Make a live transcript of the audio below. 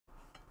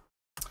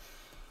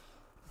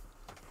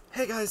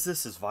Hey guys,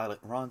 this is Violet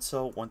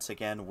Ronso once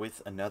again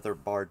with another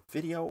Bard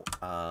video.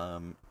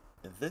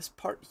 This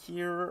part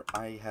here,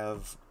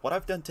 what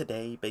I've done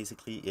today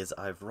basically is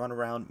I've run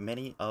around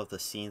many of the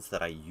scenes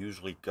that I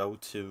usually go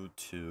to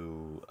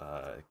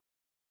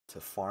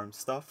farm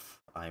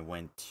stuff. I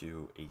went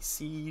to a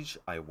siege,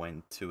 I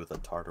went to the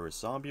Tartarus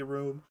zombie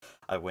room,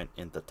 I went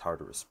in the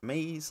Tartarus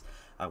maze,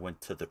 I went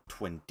to the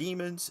Twin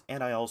Demons,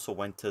 and I also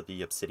went to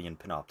the Obsidian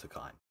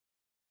Panopticon.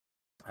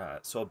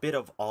 So a bit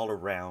of all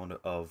around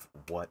of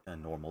what a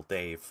normal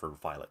day for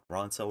Violet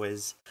Ronso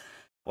is.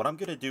 What I'm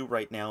going to do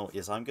right now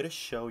is I'm going to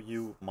show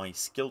you my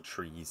skill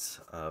trees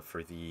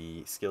for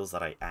the skills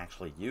that I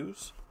actually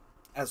use,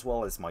 as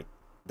well as my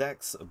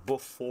decks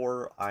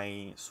before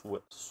I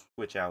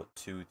switch out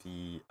to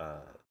the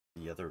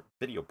other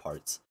video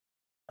parts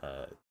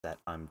that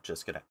I'm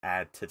just going to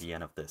add to the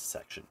end of this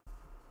section.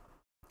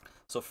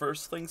 So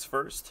first things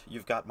first,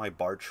 you've got my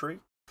Bard tree.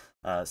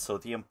 So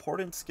the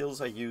important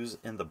skills I use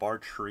in the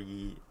Bard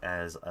tree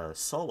as a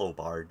solo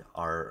Bard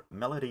are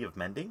Melody of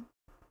Mending,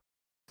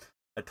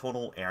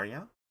 Atonal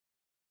Area,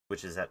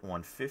 which is at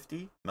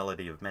 150.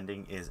 Melody of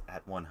Mending is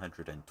at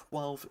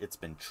 112. It's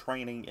been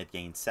training. It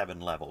gained 7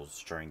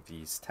 levels during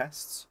these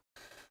tests.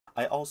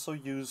 I also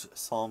use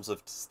Psalms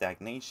of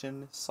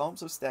Stagnation.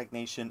 Psalms of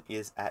Stagnation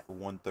is at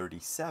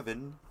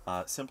 137,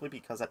 simply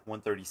because at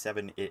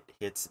 137 it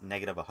hits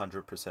negative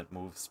 100%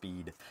 move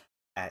speed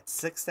at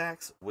 6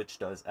 stacks, which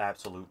does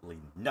absolutely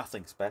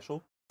nothing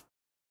special.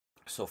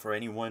 So for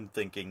anyone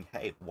thinking,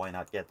 hey, why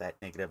not get that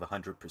negative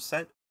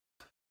 100%?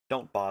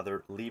 Don't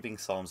bother. Leaving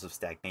Psalms of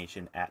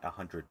Stagnation at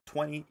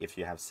 120 if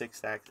you have 6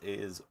 stacks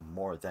is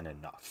more than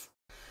enough.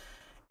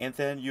 And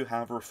then you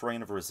have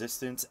Refrain of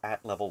Resistance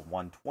at level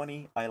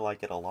 120. I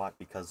like it a lot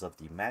because of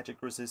the magic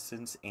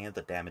resistance and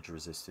the damage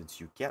resistance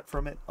you get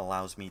from it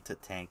allows me to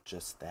tank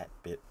just that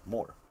bit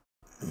more.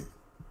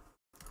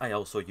 I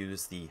also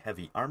use the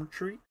Heavy Armor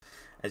tree.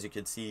 As you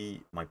can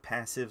see, my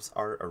passives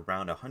are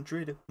around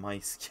 100. My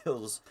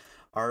skills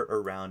are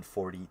around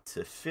 40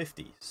 to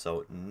 50.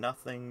 So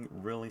nothing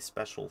really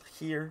special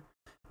here.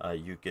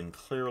 You can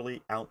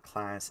clearly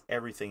outclass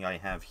everything I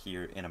have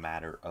here in a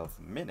matter of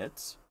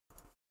minutes.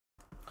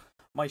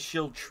 My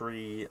shield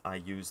tree, I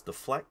use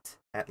Deflect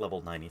at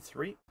level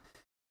 93.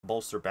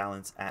 Bolster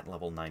Balance at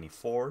level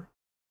 94.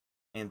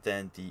 And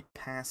then the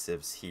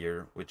passives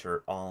here, which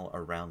are all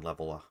around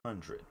level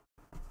 100.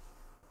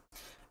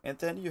 And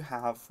then you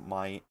have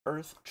my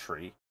Earth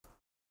tree,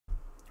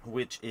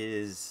 which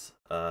is,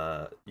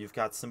 you've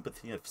got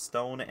Sympathy of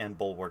Stone and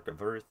Bulwark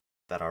of Earth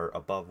that are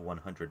above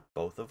 100,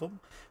 both of them,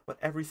 but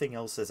everything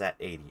else is at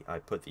 80. I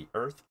put the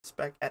Earth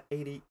spec at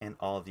 80 and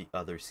all the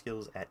other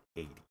skills at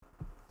 80.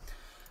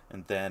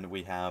 And then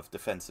we have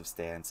Defensive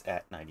Stance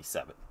at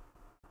 97.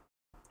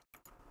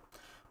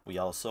 We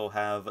also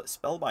have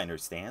Spellbinder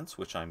Stance,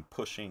 which I'm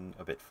pushing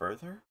a bit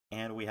further,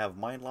 and we have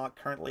Mindlock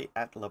currently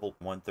at level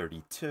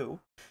 132.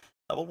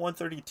 Level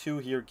 132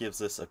 here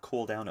gives us a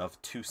cooldown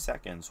of 2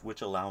 seconds, which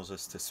allows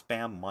us to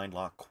spam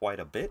Mindlock quite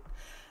a bit.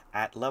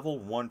 At level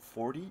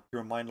 140,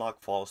 your Mindlock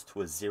falls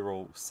to a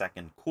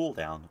 0-second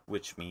cooldown,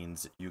 which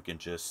means you can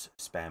just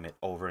spam it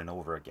over and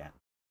over again.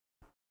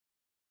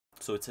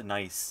 So it's a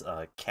nice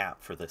cap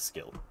for this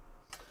skill.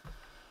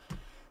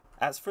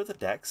 As for the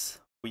decks,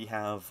 we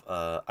have,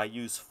 I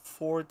use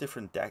 4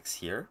 different decks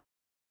here.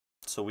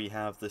 So we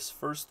have this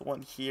first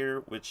one here,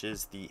 which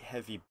is the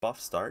Heavy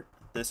Buff Start.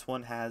 This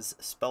one has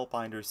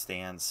Spellbinder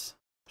Stance,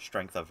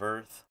 Strength of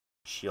Earth,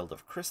 Shield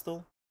of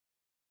Crystal.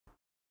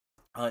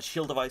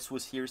 Shield of Ice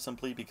was here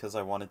simply because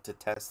I wanted to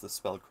test the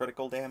spell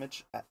critical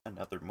damage at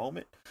another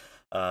moment.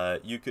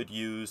 You could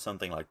use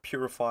something like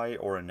Purify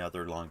or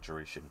another long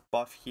duration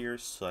buff here,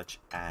 such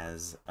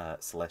as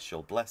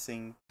Celestial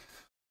Blessing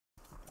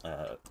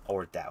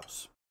or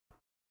Douse.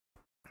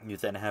 You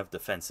then have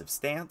Defensive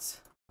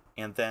Stance.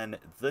 And then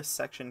this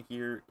section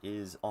here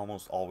is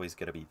almost always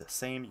going to be the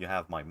same. You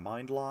have my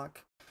Mind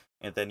Lock,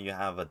 and then you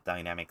have a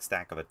dynamic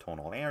stack of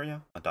Atonal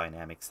Area, a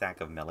dynamic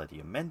stack of Melody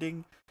of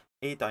Mending,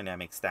 a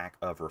dynamic stack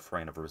of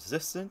Refrain of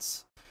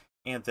Resistance,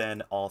 and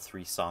then all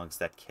 3 songs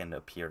that can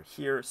appear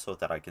here so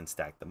that I can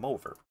stack them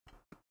over.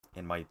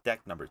 In my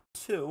deck number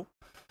 2,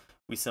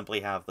 we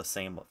simply have the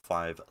same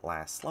 5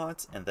 last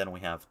slots, and then we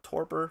have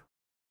Torpor,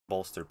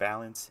 Bolster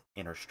Balance,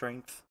 Inner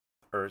Strength,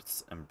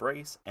 Earth's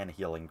Embrace, and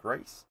Healing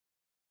Grace.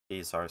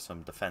 These are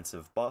some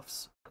defensive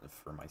buffs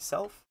for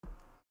myself.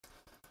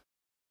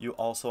 You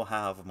also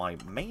have my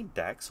main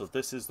deck, so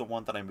this is the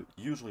one that I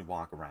usually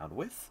walk around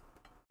with.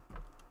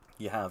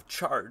 You have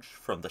Charge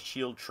from the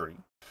Shield tree.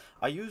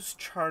 I use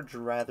Charge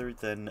rather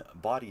than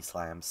Body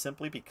Slam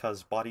simply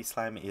because Body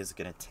Slam is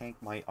going to tank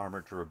my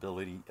armor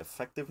durability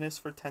effectiveness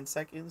for 10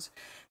 seconds,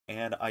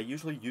 and I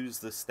usually use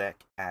this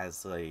deck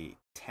as a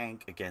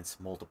tank against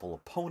multiple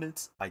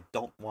opponents. I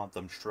don't want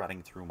them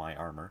shredding through my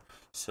armor,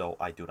 so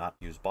I do not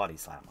use Body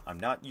Slam. I'm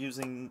not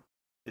using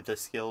the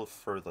skill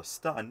for the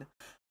stun.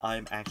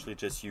 I'm actually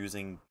just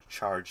using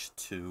Charge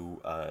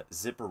to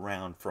zip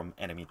around from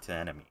enemy to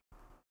enemy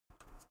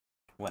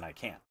when I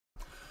can.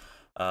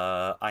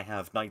 I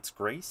have Knight's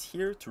Grace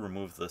here to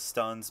remove the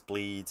stuns,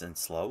 bleeds, and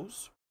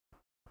slows.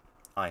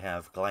 I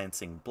have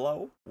Glancing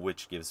Blow,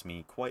 which gives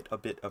me quite a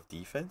bit of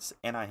defense,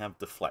 and I have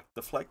Deflect.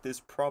 Deflect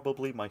is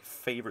probably my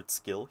favorite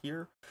skill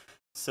here,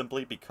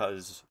 simply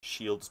because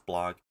shields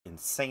block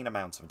insane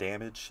amounts of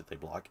damage. They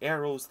block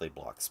arrows, they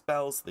block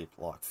spells, they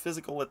block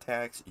physical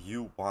attacks.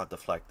 You want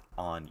Deflect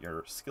on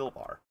your skill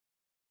bar.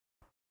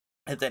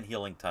 And then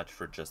Healing Touch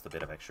for just a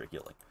bit of extra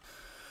healing.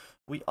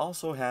 We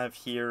also have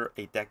here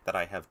a deck that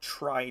I have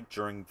tried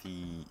during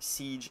the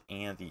Siege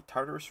and the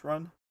Tartarus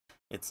run.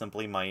 It's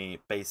simply my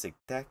basic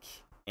deck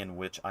in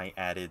which I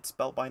added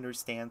Spellbinder's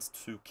Stance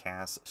to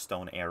cast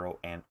Stone Arrow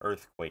and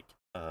Earthquake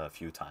a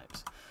few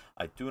times.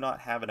 I do not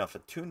have enough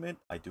attunement,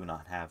 I do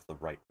not have the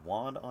right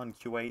wand on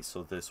QA,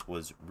 so this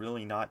was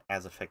really not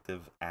as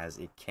effective as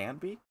it can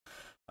be.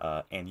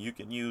 And you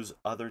can use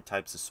other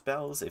types of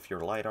spells. If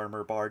you're light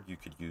armor bard, you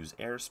could use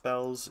air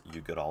spells,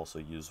 you could also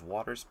use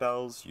water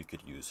spells, you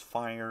could use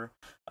fire.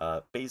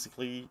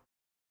 Basically,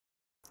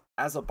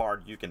 as a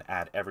bard, you can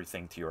add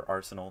everything to your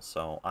arsenal,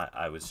 so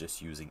I was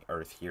just using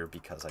earth here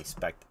because I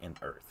spec'd in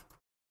earth.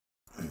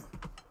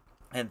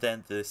 And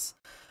then this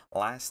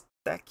last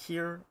deck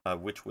here,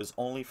 which was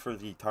only for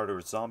the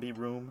Tartarus zombie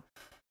room.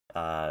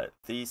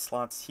 These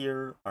slots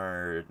here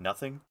are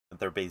nothing.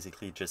 They're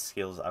basically just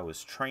skills I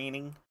was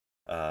training.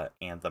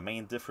 And the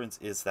main difference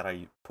is that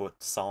I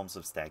put Psalms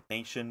of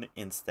Stagnation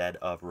instead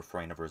of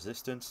Refrain of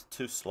Resistance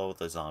to slow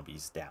the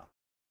zombies down.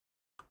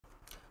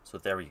 So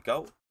there you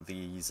go.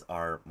 These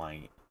are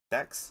my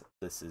decks.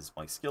 This is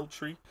my skill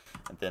tree.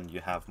 And then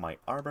you have my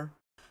armor.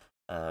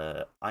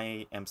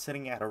 I am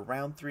sitting at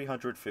around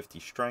 350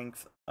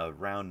 strength,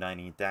 around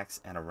 90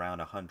 dex, and around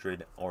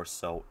 100 or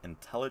so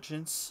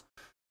intelligence.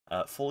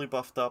 Fully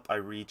buffed up, I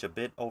reach a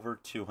bit over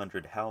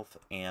 200 health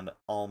and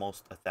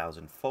almost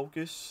 1000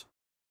 focus.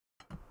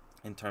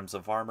 In terms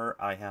of armor,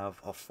 I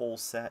have a full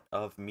set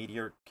of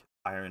Meteoric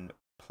Iron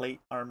Plate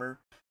armor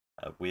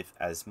with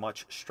as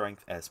much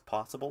strength as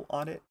possible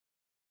on it.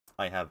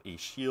 I have a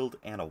shield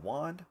and a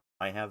wand.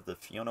 I have the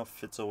Fiona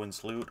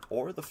Fitzowen's Lute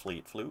or the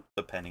Fleet Flute,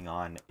 depending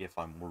on if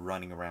I'm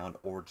running around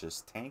or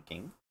just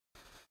tanking.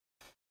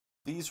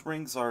 These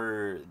rings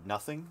are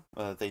nothing.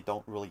 They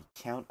don't really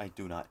count. I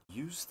do not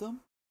use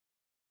them.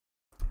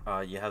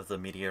 You have the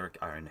Meteoric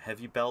Iron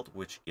Heavy Belt,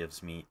 which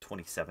gives me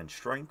 27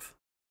 strength.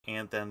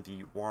 And then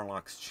the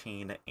Warlock's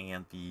Chain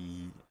and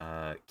the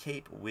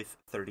Cape with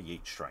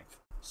 38 strength.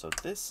 So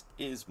this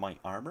is my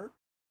armor.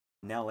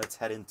 Now let's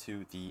head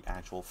into the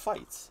actual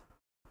fights.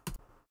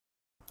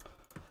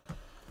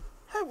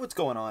 Hi, what's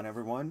going on,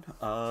 everyone?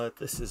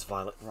 This is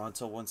Violet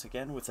Ronso once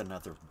again with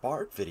another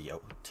Bard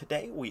video.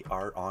 Today we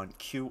are on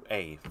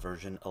QA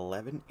version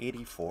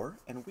 1184,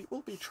 and we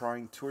will be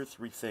trying 2 or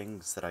 3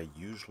 things that I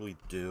usually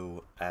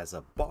do as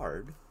a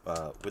Bard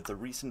with the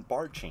recent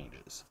Bard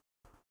changes.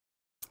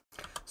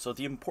 So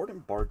the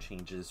important Bard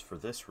changes for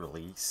this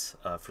release,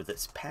 for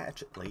this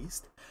patch at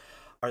least,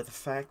 are the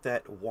fact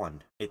that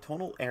 1.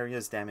 Atonal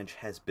area's damage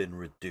has been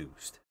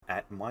reduced.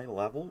 At my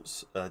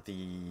levels,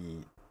 the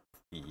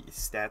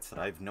stats that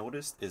I've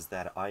noticed is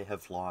that I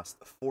have lost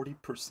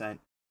 40%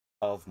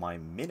 of my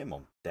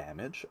minimum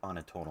damage on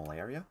atonal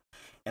area,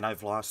 and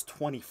I've lost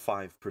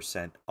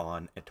 25%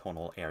 on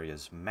atonal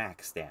area's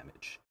max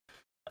damage.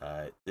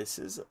 This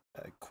is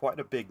quite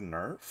a big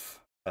nerf,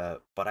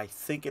 but I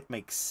think it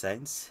makes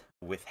sense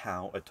with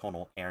how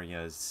atonal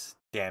area's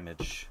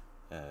damage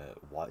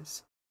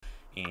was,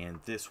 and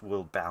this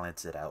will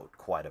balance it out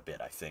quite a bit,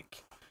 I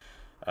think.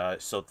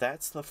 So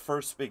that's the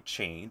first big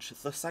change.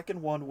 The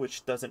second one,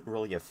 which doesn't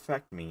really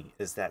affect me,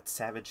 is that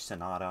Savage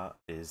Sonata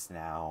is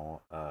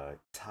now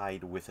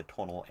tied with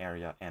Atonal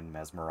Area and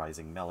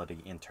Mesmerizing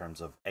Melody in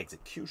terms of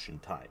execution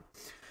time.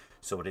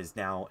 So it is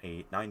now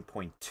a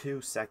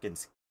 9.2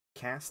 seconds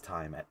cast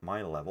time at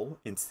my level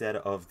instead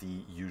of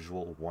the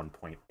usual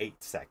 1.8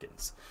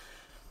 seconds.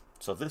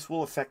 So this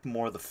will affect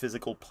more the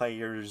physical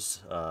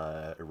players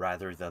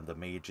rather than the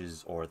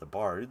mages or the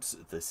bards.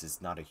 This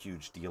is not a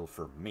huge deal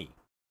for me.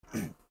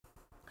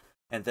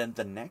 And then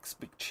the next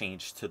big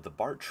change to the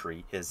Bard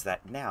tree is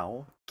that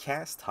now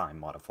cast time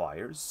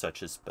modifiers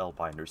such as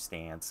Spellbinder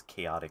Stance,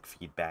 Chaotic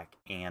Feedback,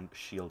 and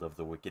Shield of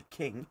the Wicked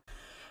King,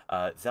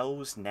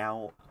 those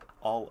now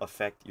all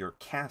affect your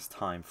cast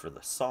time for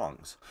the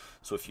songs.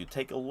 So if you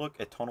take a look,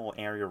 Atonal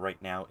Area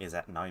right now is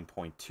at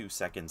 9.2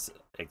 seconds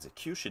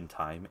execution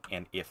time,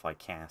 and if I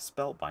cast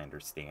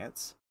Spellbinder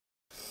Stance,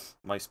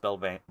 my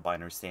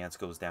Spellbinder Stance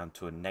goes down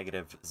to a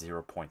negative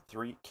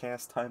 0.3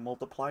 cast time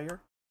multiplier.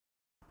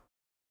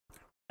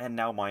 And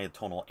now my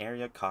atonal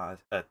area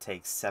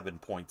takes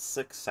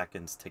 7.6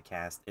 seconds to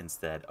cast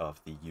instead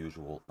of the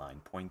usual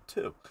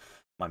 9.2.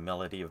 My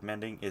Melody of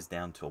Mending is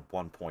down to a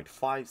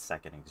 1.5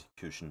 second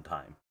execution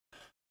time.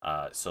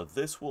 So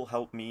this will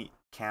help me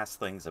cast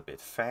things a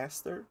bit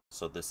faster,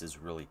 so this is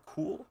really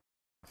cool.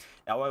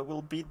 Now I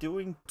will be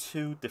doing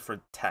 2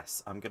 different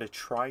tests. I'm going to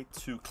try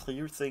to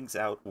clear things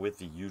out with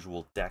the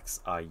usual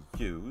decks I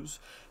use,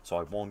 so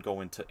I won't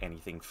go into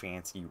anything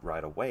fancy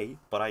right away,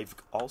 but I've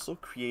also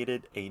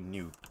created a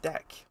new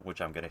deck, which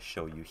I'm going to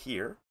show you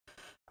here.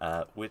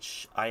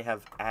 which I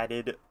have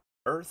added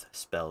earth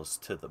spells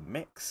to the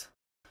mix.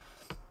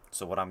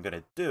 So what I'm going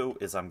to do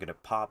is I'm going to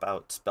pop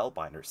out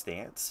Spellbinder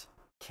Stance,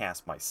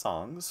 cast my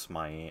songs,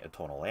 my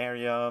Atonal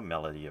Area,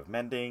 Melody of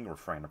Mending,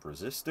 Refrain of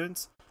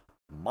Resistance,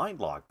 mind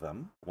lock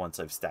them once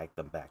I've stacked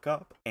them back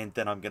up, and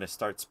then I'm going to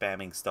start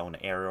spamming Stone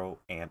Arrow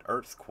and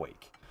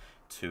Earthquake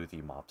to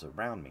the mobs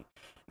around me.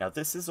 Now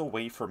this is a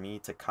way for me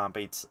to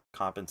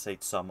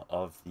compensate some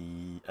of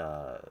the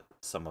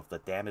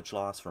damage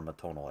loss from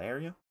Atonal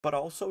Area, but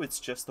also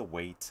it's just a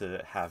way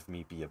to have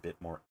me be a bit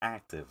more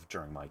active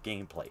during my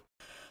gameplay.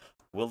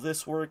 Will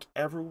this work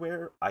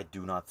everywhere? I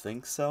do not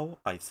think so.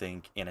 I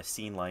think in a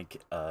scene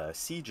like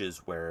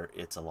Sieges, where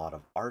it's a lot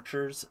of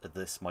archers,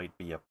 this might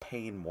be a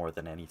pain more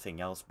than anything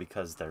else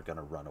because they're going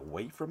to run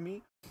away from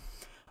me.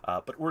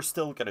 But we're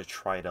still going to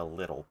try it a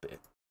little bit.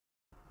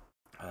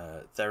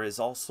 There is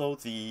also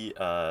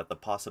the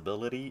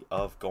possibility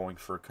of going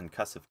for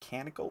Concussive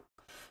Canticle.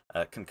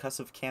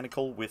 Concussive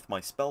Canticle with my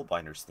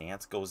Spellbinder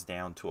Stance goes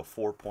down to a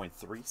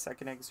 4.3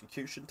 second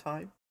execution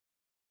time,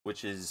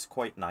 which is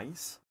quite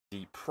nice.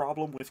 The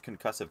problem with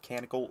Concussive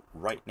Canticle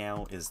right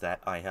now is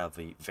that I have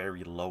a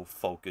very low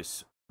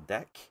focus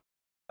deck.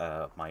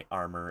 My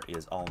armor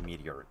is all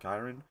Meteoric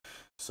Iron.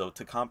 So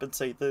to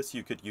compensate this,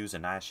 you could use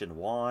an Ashen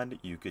Wand,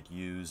 you could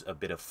use a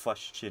bit of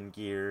Fustian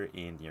gear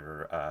in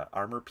your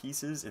armor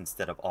pieces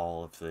instead of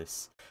all of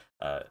this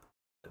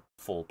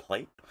full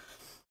plate.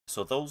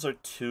 So those are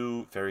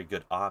two very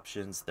good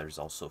options. There's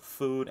also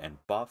food and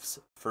buffs.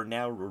 For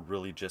now, we're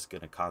really just going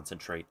to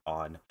concentrate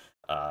on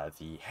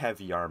the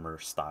heavy armor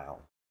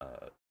style.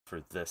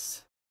 For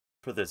this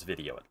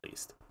video at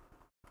least.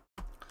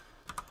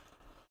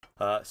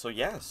 So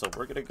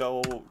we're gonna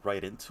go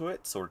right into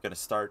it. So we're gonna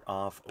start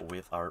off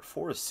with our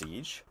Forest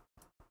Siege.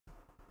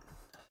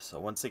 So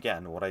once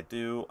again, what I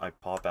do, I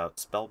pop out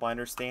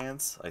Spellbinder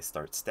Stance, I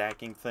start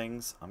stacking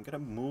things. I'm gonna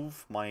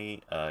move my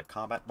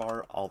combat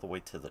bar all the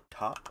way to the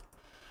top.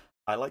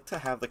 I like to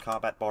have the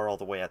combat bar all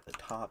the way at the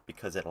top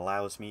because it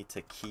allows me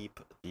to keep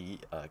the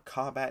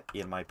combat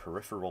in my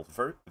peripheral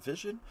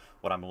vision.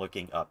 When I'm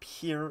looking up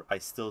here, I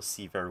still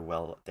see very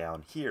well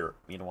down here.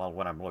 Meanwhile,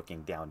 when I'm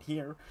looking down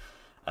here,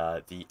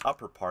 the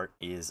upper part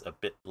is a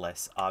bit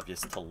less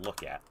obvious to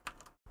look at.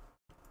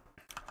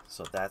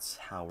 So that's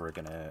how we're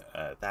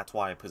gonna, that's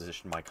why I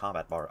position my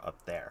combat bar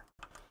up there.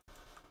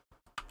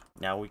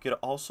 Now we could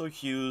also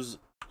use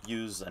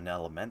an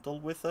elemental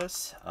with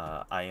us.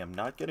 I am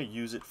not going to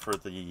use it for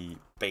the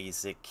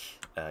basic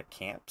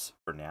camps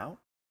for now.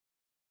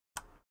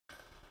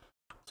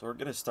 So we're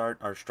going to start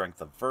our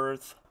Strength of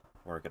Earth.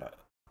 We're going to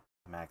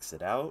max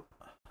it out.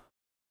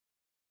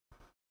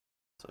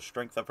 So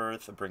Strength of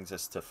Earth brings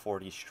us to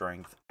 40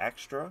 strength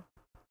extra.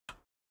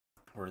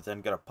 We're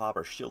then going to pop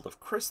our Shield of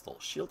Crystal.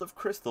 Shield of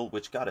Crystal,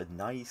 which got a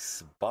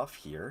nice buff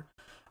here.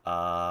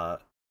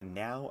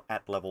 Now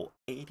at level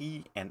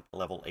 80 and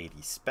level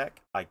 80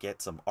 spec, I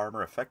get some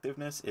armor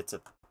effectiveness. It's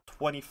a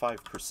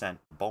 25%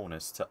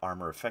 bonus to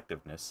armor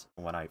effectiveness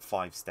when I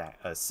 6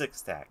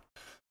 stack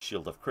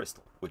Shield of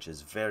Crystal, which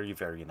is very,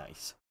 very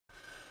nice.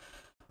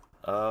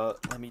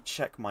 Let me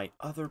check my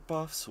other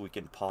buffs. We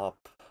can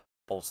pop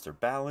Bolster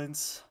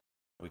Balance.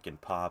 We can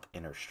pop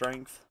Inner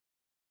Strength.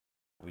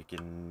 We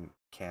can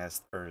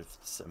cast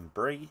Earth's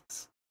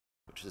Embrace,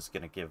 which is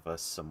going to give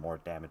us some more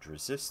damage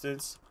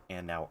resistance.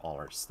 And now all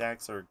our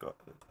stacks are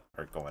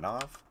going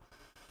off.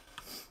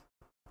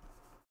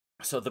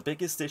 So the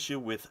biggest issue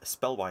with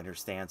Spellbinder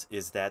Stance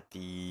is that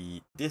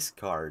the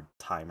discard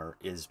timer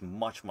is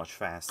much, much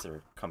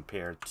faster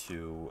compared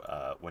to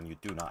when you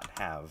do not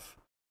have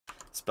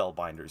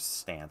Spellbinder's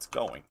Stance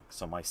going.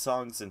 So my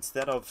songs,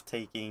 instead of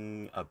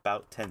taking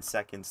about 10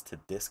 seconds to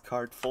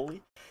discard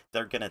fully,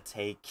 they're going to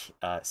take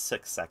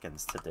 6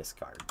 seconds to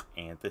discard.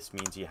 And this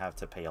means you have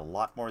to pay a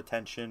lot more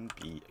attention,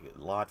 be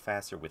a lot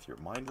faster with your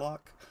Mind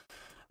Lock.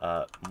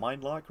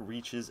 Mind Lock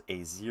reaches a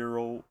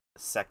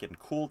 0-second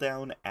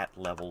cooldown at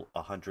level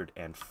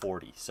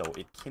 140, so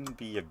it can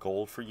be a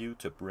goal for you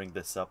to bring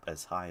this up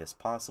as high as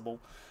possible.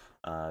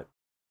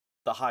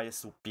 The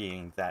highest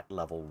being that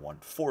level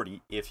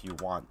 140 if you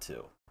want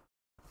to.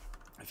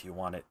 If you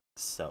want it,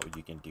 so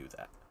you can do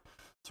that.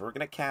 So we're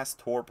going to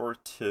cast Torbor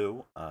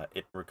 2.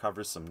 It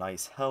recovers some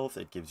nice health.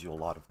 It gives you a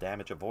lot of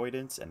damage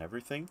avoidance and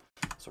everything.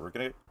 So we're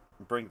going to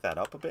bring that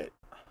up a bit.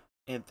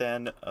 And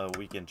then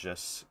we can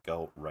just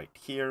go right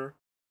here.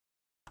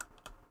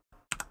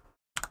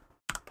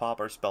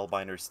 Pop our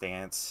Spellbinder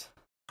Stance.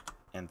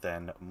 And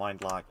then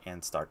Mind Lock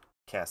and start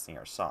casting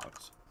our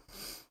songs.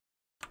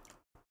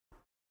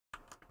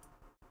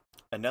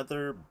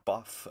 Another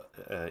buff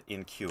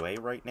in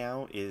QA right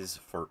now is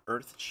for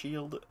Earth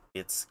Shield.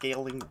 Its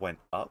scaling went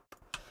up.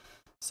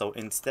 So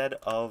instead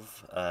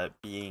of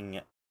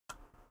being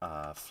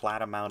a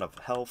flat amount of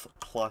health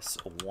plus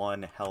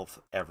 1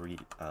 health every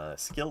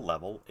skill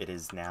level, it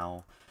is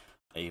now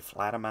a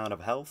flat amount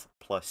of health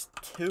plus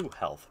 2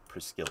 health per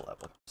skill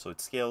level. So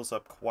it scales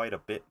up quite a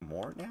bit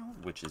more now,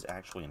 which is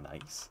actually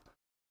nice.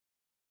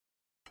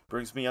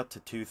 Brings me up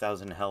to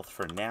 2,000 health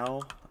for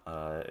now.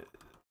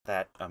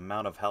 That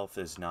amount of health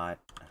is not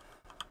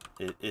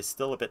it is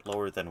still a bit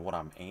lower than what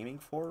I'm aiming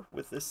for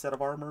with this set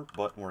of armor,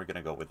 but we're going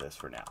to go with this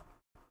for now.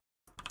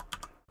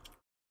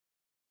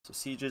 So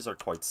sieges are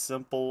quite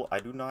simple. I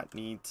do not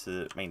need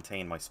to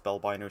maintain my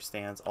Spellbinder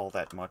stance all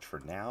that much for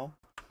now.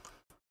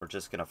 We're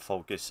just going to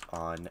focus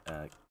on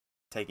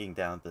taking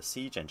down the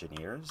siege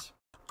engineers,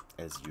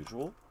 as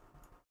usual.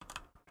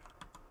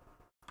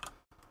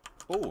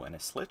 Oh, and a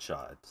slit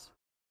shot.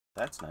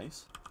 That's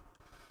nice.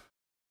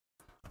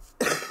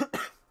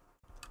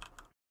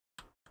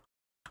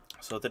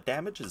 So the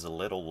damage is a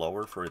little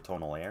lower for a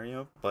tonal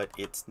area, but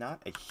it's not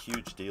a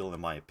huge deal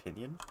in my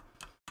opinion.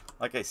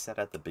 Like I said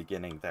at the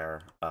beginning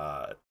there,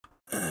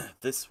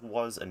 this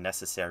was a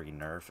necessary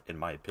nerf in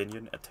my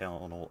opinion. A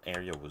tonal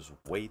area was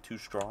way too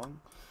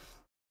strong.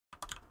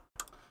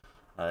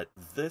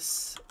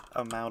 This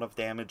amount of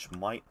damage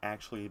might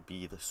actually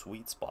be the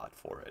sweet spot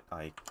for it.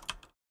 I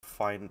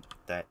find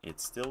that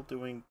it's still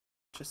doing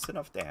just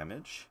enough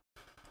damage.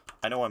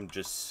 I know I'm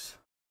just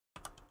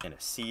in a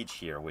siege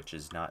here, which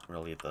is not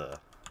really the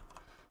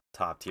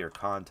top tier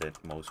content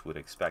most would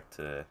expect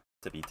to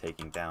be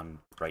taking down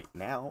right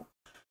now,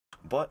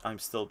 but I'm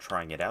still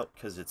trying it out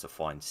because it's a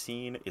fun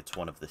scene. It's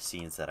one of the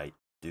scenes that I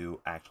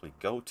do actually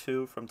go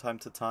to from time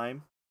to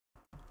time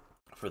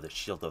for the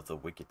Shield of the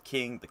Wicked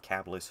King, the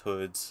Cabalist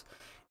Hoods,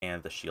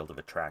 and the Shield of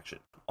Attraction.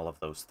 All of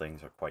those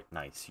things are quite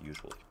nice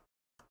usually.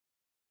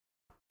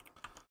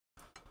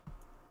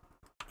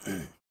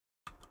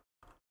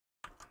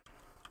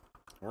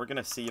 We're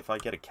gonna see if I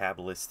get a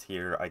Cabalist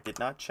here. I did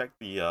not check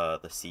the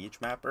siege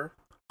mapper,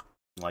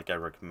 like I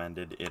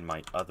recommended in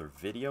my other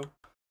video.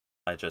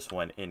 I just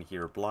went in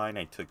here blind.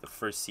 I took the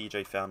first siege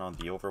I found on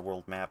the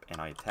overworld map and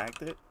I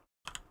attacked it.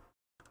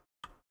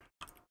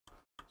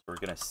 So we're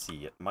gonna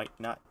see. It might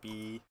not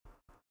be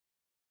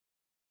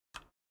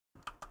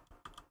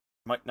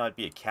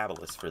a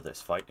Cabalist for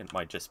this fight. It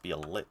might just be a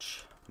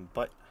Lich,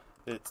 but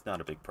it's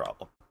not a big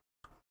problem.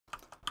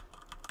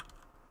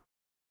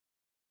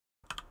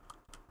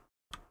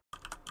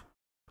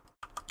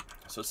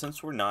 So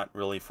since we're not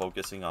really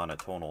focusing on a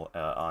tonal,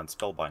 on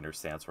Spellbinder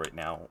stance right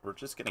now, we're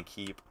just going to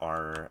keep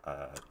our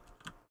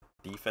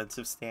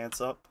defensive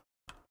stance up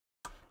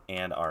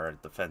and our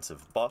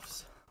defensive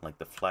buffs, like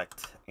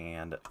Deflect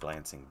and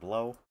Glancing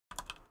Blow.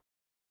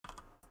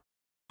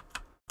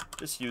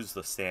 Just use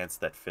the stance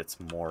that fits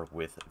more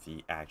with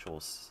the actual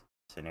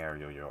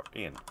scenario you're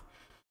in.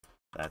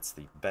 That's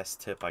the best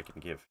tip I can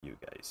give you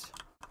guys.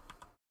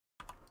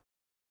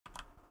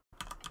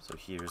 So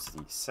here's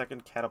the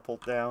second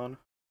catapult down.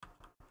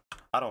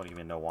 I don't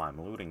even know why I'm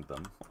looting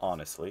them,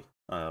 honestly.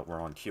 We're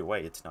on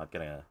QA, it's not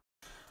gonna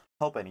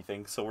help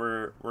anything, so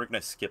we're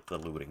gonna skip the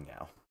looting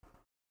now.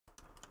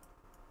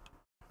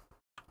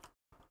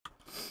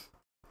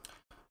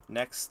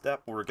 Next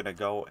step, we're gonna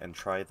go and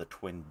try the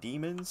Twin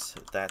Demons.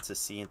 That's a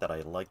scene that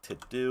I like to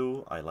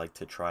do. I like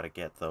to try to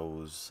get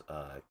those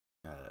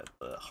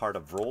the Heart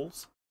of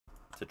Rolls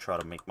to try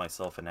to make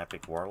myself an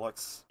epic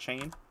Warlocks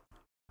chain.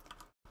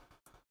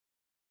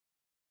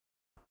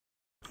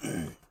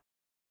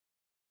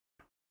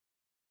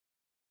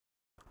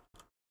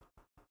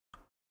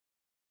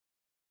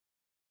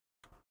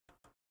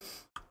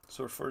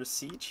 So for the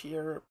siege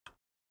here,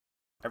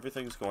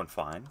 everything's going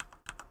fine.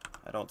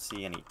 I don't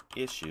see any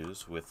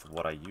issues with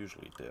what I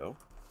usually do.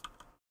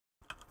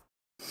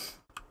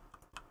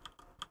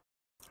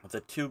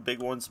 The two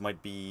big ones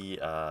might be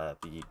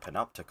the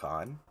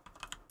Panopticon,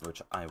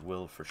 which I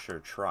will for sure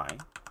try.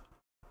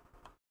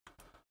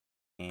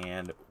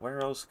 And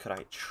where else could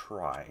I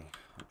try?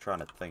 I'm trying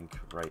to think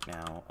right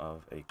now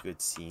of a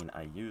good scene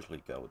I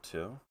usually go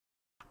to.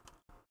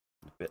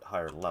 A bit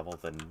higher level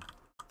than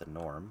the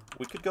norm.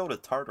 We could go to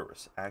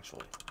Tartarus,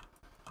 actually.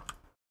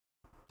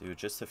 Do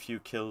just a few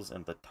kills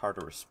in the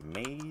Tartarus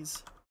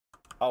maze.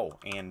 Oh,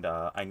 and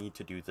I need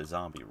to do the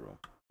zombie room.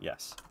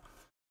 Yes.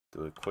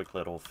 Do a quick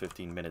little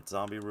 15-minute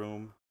zombie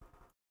room.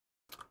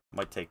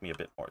 Might take me a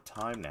bit more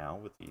time now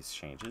with these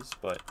changes,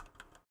 but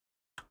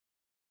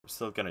we're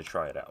still gonna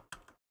try it out.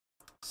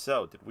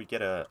 So, did we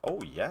get a...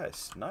 Oh,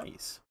 yes.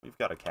 Nice. We've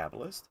got a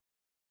Cabalist.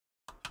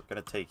 We're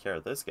gonna take care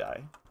of this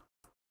guy.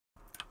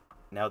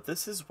 Now,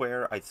 this is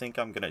where I think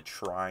I'm going to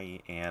try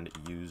and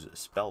use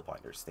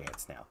Spellbinder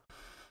stance now.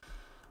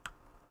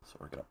 So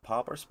we're going to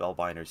pop our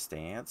Spellbinder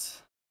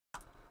stance.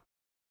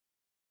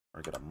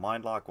 We're going to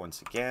Mind Lock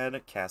once again,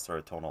 cast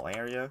our tonal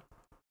area.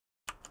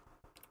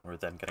 We're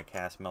then going to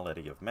cast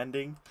Melody of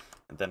Mending,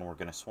 and then we're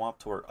going to swap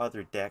to our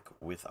other deck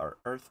with our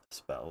Earth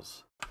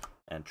spells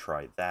and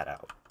try that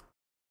out.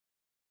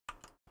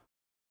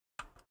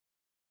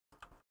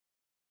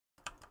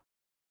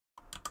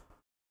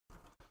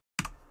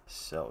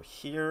 So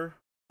here,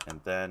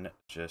 and then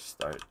just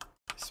start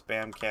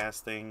spam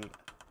casting.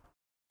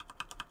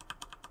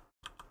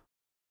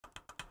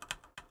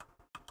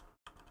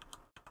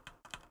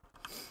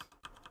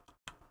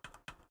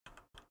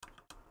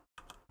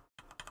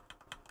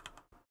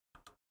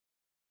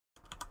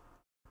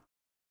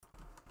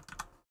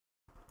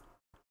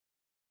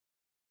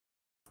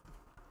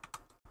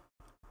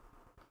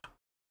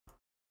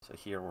 So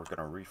here we're going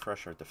to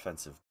refresh our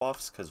defensive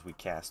buffs because we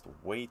cast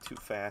way too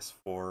fast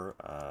for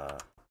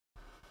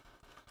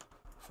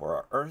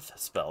our Earth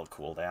spell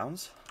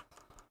cooldowns.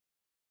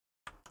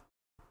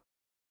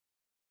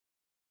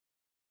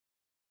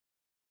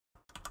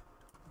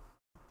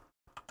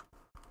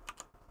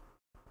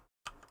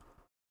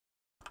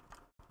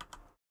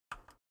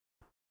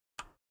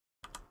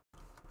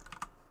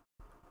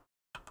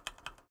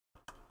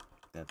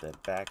 And then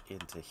back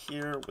into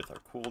here with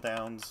our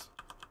cooldowns,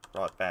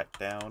 brought back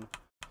down.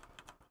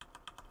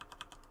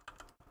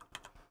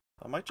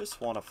 I might just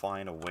want to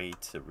find a way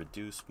to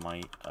reduce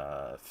my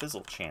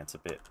fizzle chance a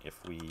bit if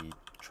we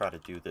try to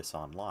do this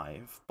on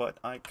live, but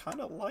I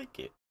kind of like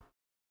it.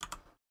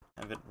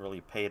 I haven't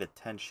really paid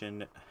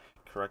attention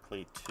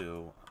correctly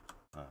to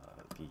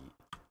the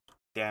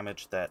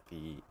damage that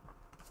the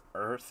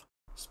Earth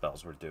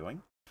spells were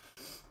doing.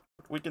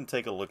 We can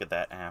take a look at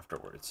that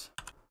afterwards.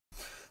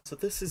 So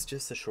this is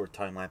just a short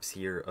time lapse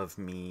here of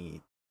me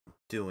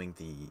doing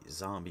the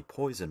zombie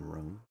poison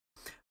room.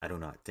 I do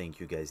not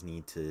think you guys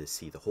need to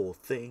see the whole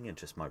thing and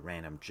just my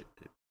random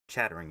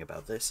chattering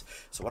about this.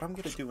 So what I'm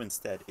going to do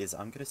instead is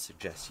I'm going to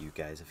suggest to you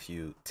guys a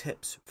few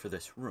tips for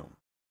this room.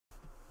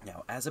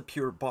 Now, as a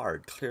pure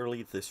bard,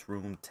 clearly this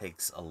room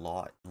takes a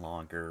lot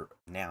longer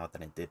now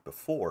than it did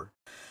before.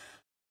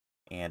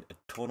 And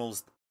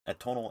a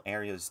tonal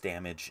area's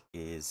damage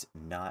is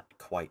not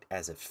quite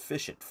as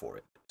efficient for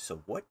it.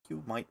 So what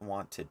you might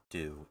want to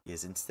do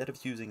is, instead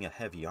of using a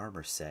heavy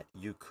armor set,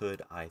 you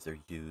could either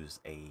use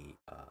a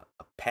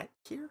pet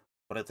here.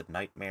 One of the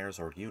nightmares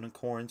or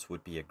unicorns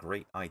would be a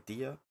great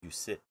idea. You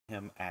sit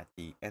him at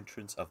the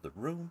entrance of the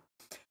room.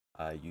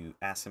 You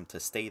ask him to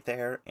stay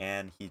there,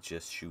 and he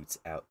just shoots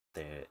out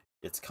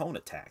its cone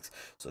attacks.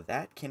 So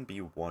that can be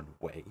one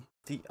way.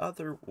 The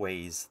other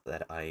ways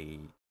that I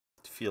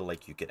feel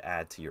like you could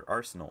add to your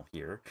arsenal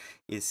here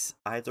is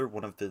either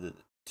one of the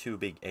two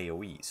big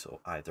AoEs, so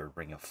either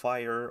Ring of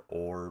Fire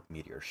or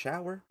Meteor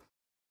Shower.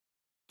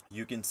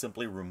 You can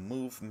simply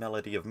remove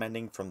Melody of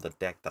Mending from the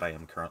deck that I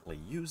am currently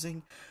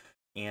using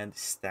and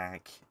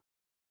stack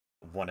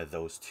one of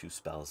those two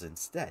spells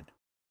instead.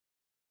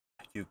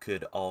 You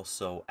could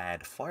also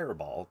add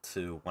Fireball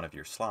to one of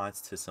your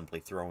slots to simply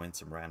throw in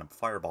some random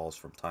fireballs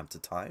from time to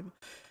time,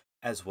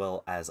 as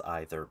well as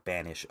either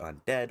Banish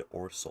Undead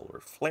or Solar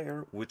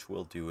Flare, which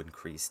will do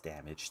increased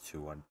damage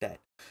to Undead.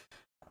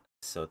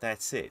 So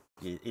that's it.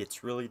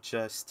 It's really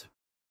just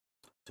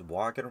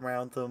walking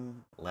around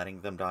them,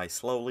 letting them die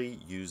slowly,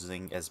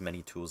 using as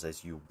many tools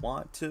as you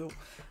want to.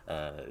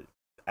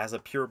 As a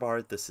pure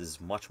bard, this is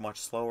much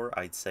slower.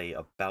 I'd say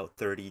about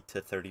 30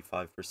 to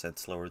 35%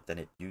 slower than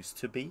it used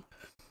to be.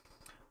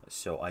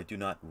 So I do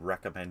not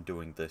recommend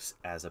doing this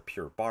as a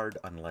pure bard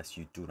unless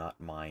you do not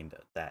mind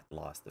that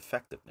lost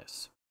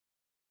effectiveness.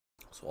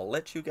 So I'll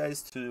let you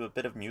guys to a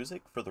bit of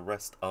music for the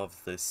rest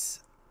of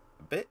this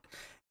bit,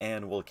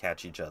 and we'll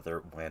catch each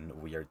other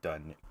when we are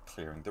done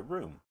clearing the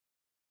room.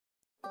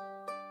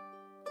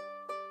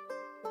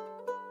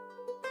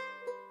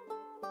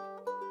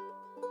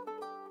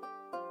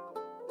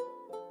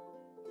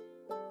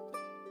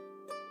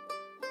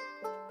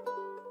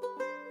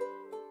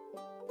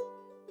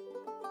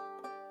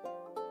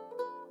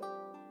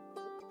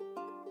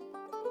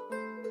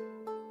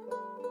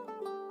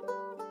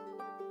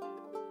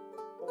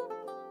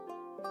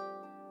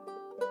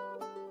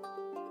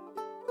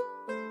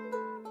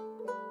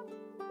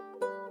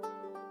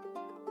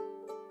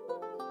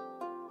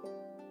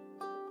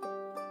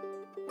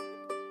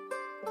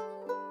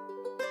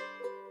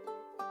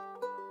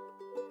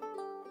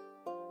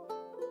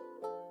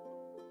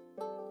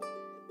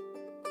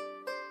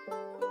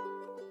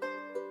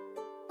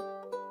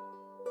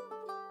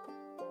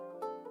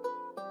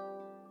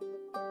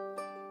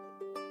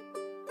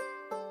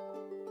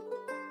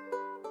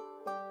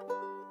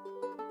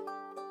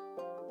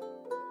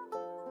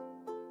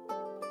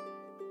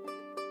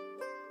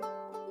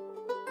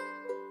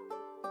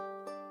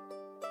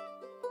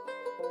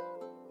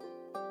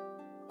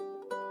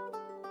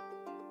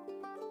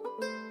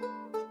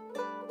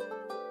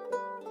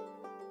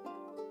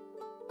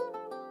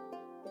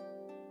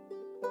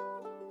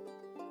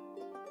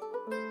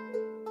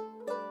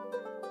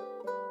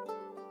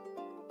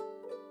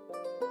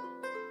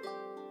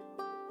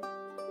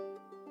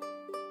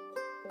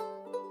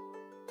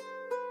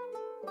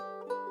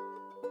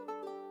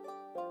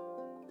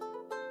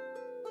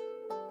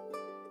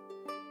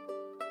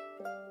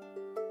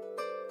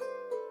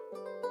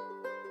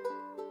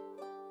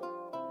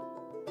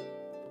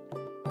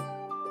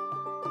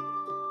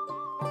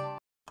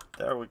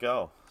 There we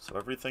go. So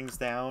everything's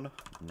down.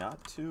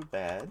 Not too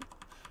bad.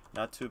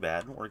 Not too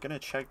bad. We're going to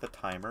check the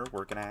timer.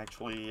 We're going to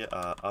actually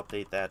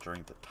update that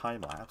during the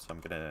time lapse. I'm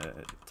going to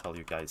tell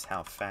you guys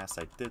how fast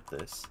I did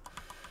this.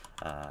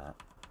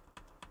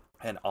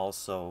 And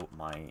also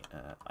my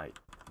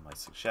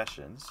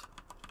suggestions.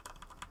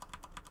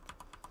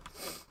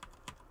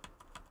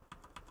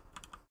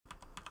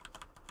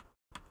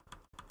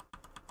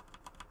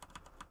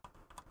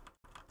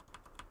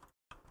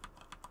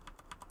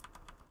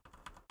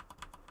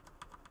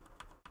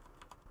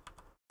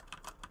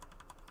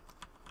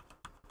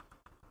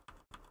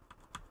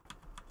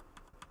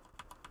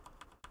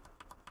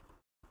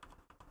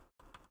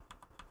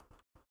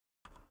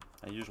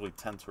 I usually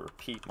tend to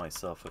repeat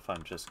myself if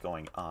I'm just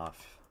going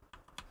off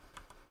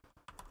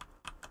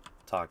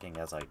talking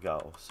as I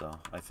go, so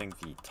I think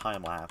the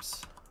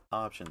time-lapse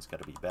option's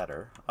gonna be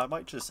better. I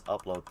might just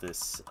upload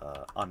this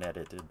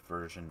unedited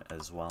version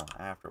as well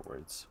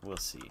afterwards. We'll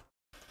see.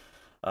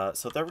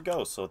 So there we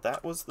go. So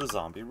that was the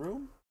zombie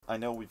room. I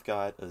know we've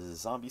got a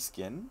zombie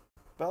skin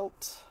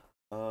belt,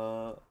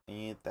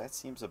 and that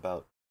seems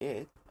about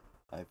it.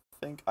 I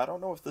think, I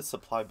don't know if the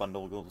supply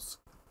bundle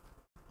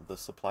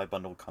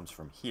comes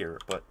from here,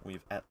 but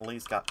we've at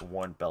least got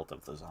one belt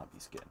of the zombie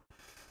skin.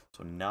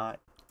 So not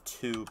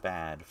too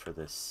bad for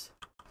this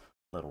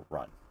little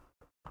run.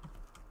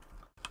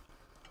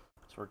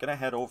 So we're gonna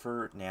head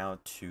over now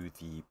to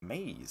the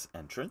maze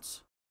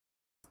entrance.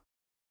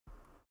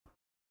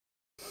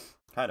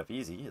 Kind of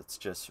easy, it's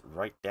just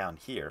right down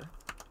here.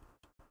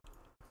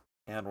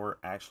 And we're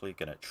actually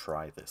gonna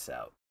try this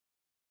out.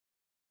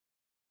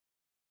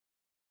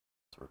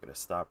 So we're gonna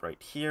stop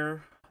right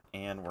here,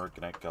 and we're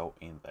gonna go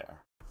in there.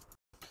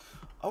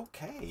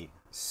 Okay,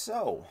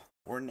 so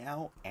we're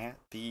now at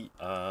the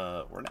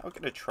we're now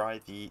gonna try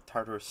the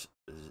Tartarus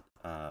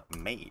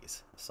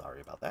maze.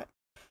 Sorry about that.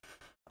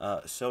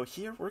 So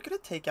here we're gonna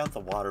take out the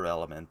water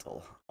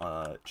elemental,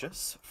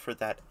 just for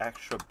that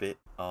extra bit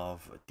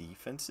of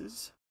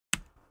defenses.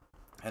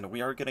 And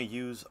we are gonna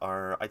use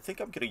our, I think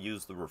I'm gonna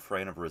use the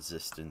Refrain of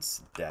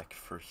Resistance deck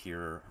for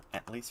here,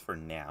 at least for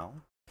now.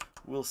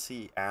 We'll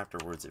see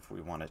afterwards if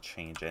we want to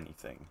change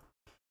anything.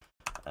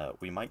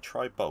 We might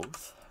try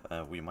both.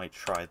 We might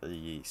try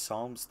the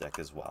Psalms deck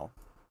as well.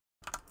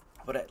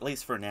 But at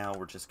least for now,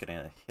 we're just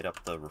gonna hit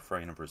up the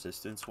Refrain of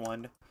Resistance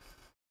one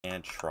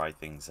and try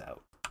things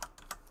out.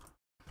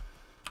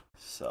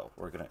 So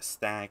we're gonna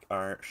stack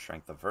our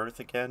Strength of Earth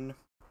again,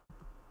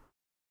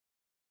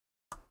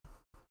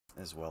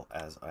 as well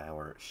as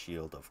our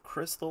Shield of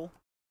Crystal.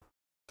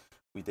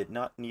 We did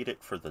not need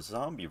it for the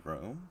zombie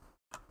room,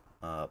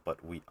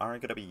 but we are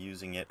going to be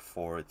using it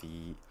for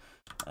the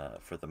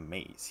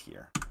maze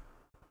here.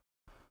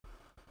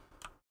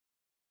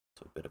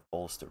 So a bit of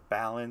bolster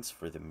balance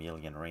for the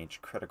melee and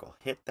range critical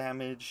hit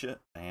damage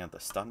and the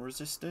stun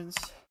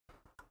resistance.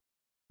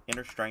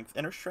 Inner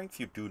strength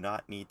you do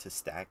not need to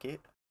stack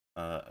it.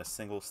 A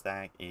single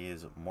stack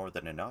is more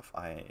than enough.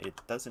 It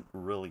doesn't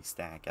really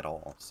stack at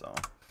all, so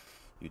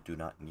you do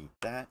not need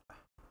that.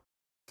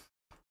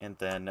 And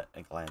then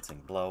a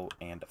glancing blow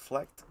and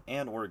deflect,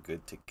 and we're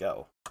good to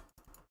go.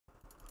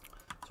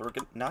 So we're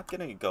not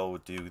gonna go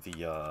do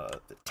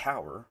the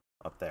tower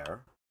up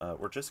there.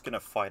 We're just gonna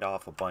fight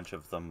off a bunch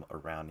of them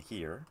around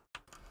here.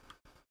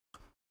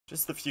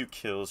 Just a few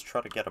kills,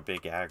 try to get a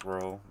big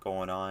aggro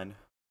going on,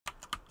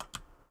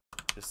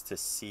 just to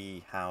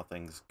see how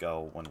things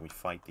go when we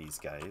fight these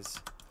guys.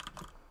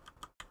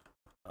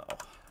 Oh,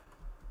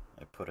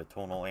 I put a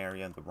tonal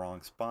area in the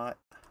wrong spot.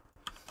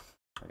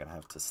 We're gonna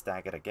have to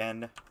stack it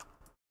again.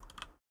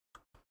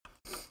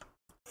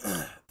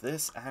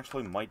 This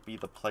actually might be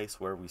the place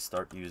where we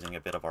start using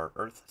a bit of our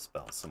earth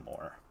spell some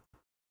more.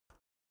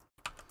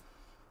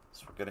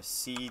 So we're gonna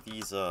see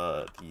these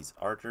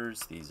archers,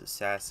 these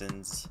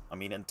assassins. I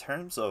mean, in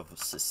terms of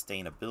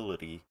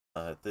sustainability,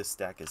 this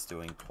deck is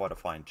doing quite a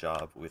fine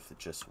job with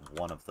just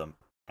one of them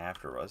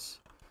after us.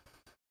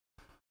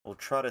 We'll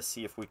try to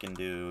see if we can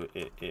do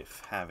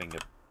if having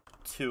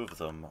two of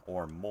them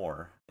or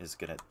more is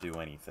gonna do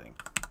anything.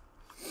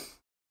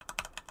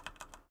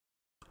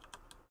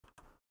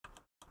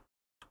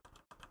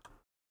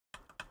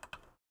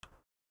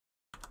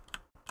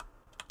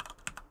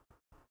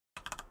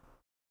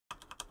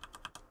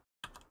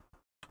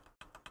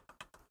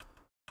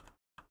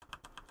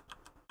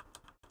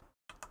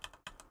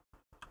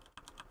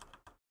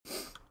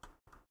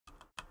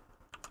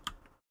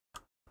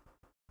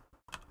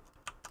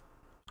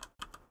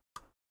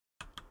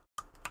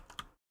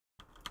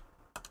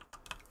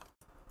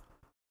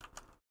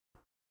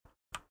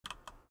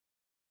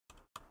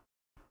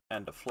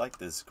 And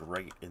deflect is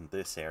great in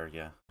this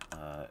area,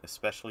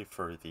 especially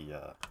for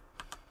the,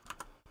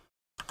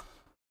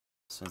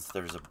 since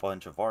there's a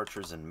bunch of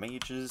archers and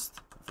mages,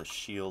 the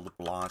shield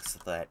blocks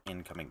that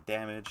incoming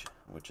damage,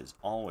 which is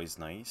always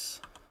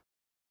nice.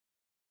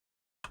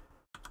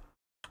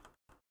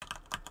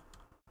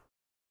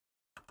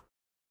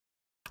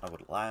 I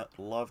would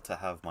love to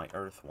have my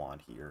Earth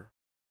Wand here,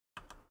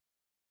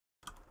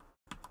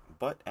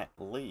 but at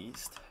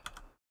least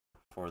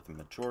for the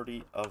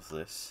majority of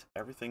this,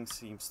 everything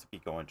seems to be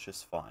going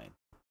just fine.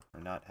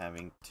 We're not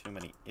having too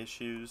many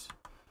issues.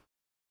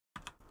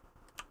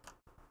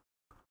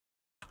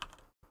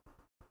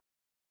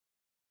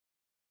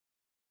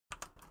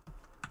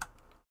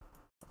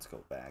 Let's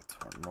go back to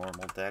our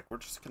normal deck. We're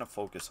just gonna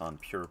focus on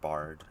Pure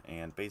Bard,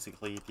 and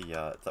basically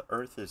the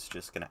Earth is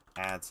just gonna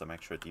add some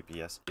extra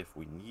DPS if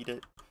we need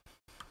it.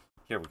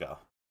 Here we go.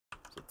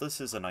 So this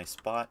is a nice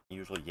spot.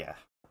 Usually, yeah,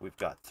 we've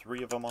got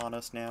 3 of them on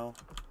us now.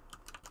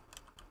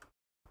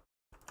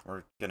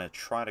 We're gonna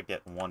try to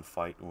get one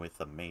fight with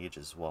the mage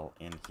as well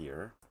in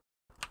here.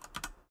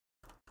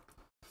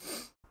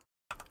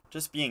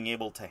 Just being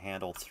able to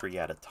handle 3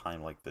 at a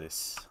time like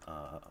this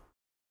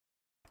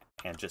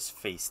and just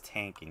face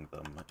tanking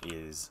them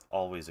is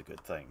always a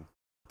good thing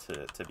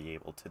to be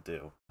able to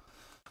do.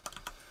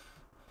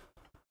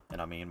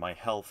 And I mean, my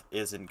health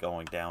isn't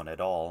going down at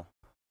all.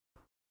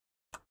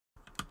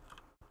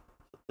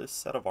 This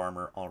set of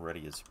armor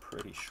already is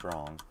pretty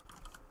strong.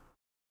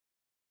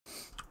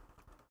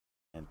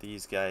 And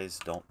these guys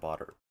don't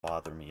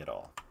bother me at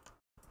all.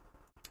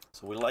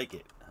 So we like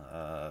it.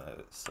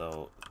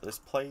 So this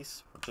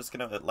place, we're just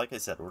gonna, like I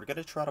said, we're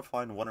gonna try to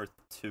find 1 or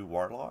 2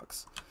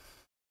 warlocks.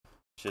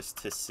 Just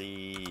to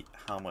see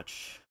how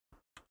much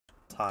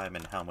time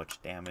and how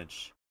much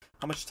damage,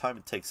 how much time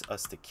it takes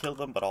us to kill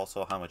them, but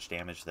also how much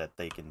damage that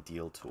they can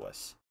deal to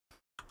us.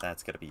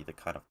 That's gonna be the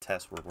kind of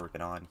test we're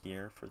working on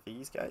here for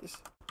these guys.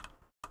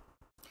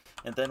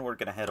 And then we're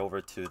gonna head over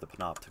to the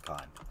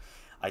Panopticon.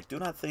 I do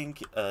not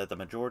think the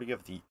majority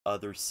of the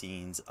other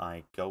scenes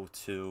I go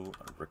to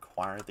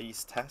require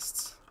these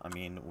tests. I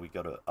mean, we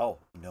go to... Oh,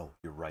 no,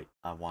 you're right.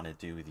 I want to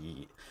do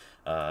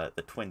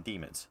the Twin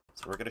Demons.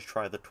 So we're going to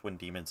try the Twin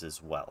Demons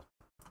as well.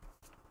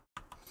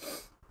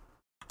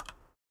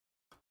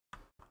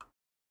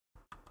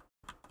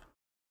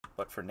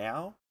 But for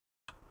now,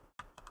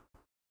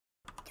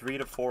 3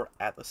 to 4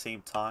 at the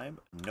same time.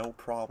 No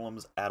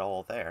problems at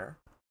all there.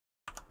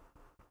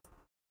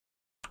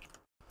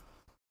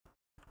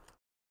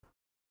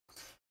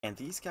 And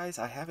these guys,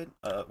 I haven't,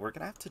 we're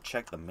gonna have to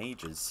check the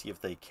mages, see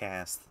if they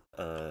cast,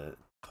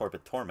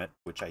 Torpid Torment,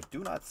 which I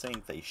do not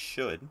think they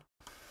should,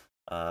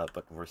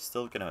 but we're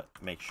still gonna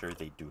make sure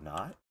they do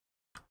not.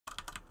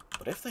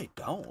 But if they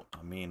don't,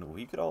 I mean,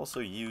 we could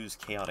also use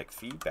Chaotic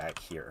Feedback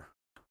here.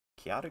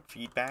 Chaotic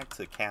Feedback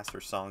to cast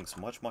their songs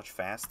much, much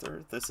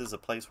faster. This is a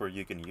place where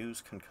you can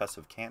use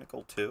Concussive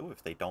Canticle, too,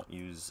 if they don't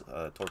use,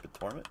 Torpid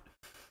Torment.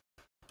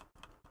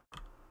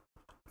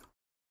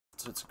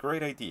 So it's a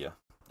great idea.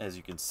 As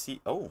you can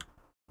see... Oh,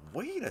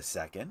 wait a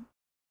second.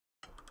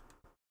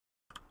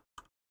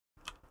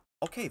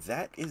 Okay,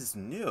 that is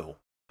new.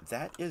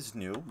 That is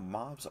new.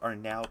 Mobs are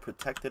now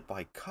protected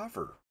by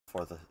cover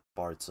for the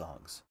Bard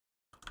songs.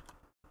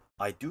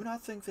 I do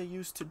not think they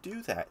used to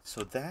do that,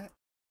 so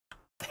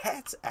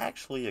that's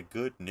actually a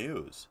good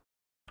news.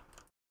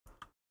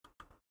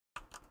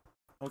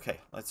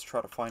 Okay, let's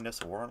try to find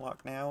us a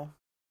Warlock now.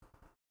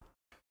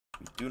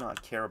 We do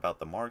not care about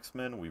the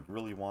Marksman, we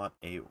really want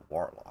a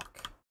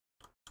Warlock.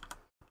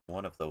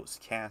 One of those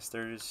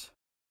casters.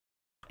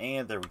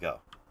 And there we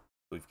go.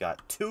 We've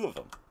got 2 of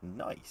them.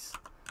 Nice.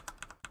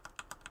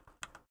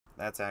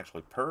 That's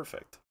actually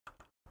perfect.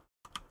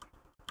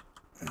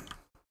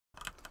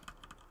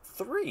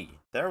 3.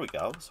 There we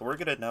go. So we're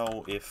gonna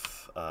know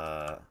if,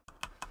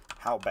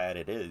 how bad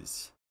it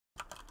is.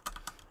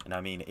 And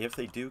I mean, if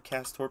they do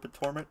cast Torpid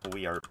Torment,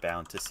 we are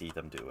bound to see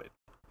them do it.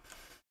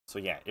 So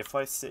yeah, if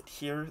I sit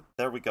here,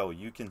 there we go.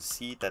 You can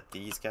see that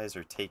these guys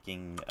are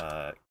taking,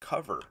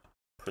 cover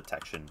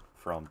protection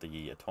from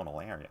the tonal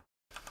area.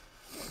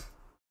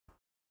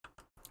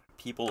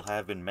 People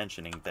have been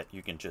mentioning that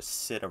you can just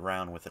sit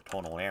around with a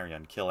tonal area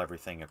and kill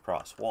everything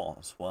across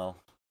walls. Well,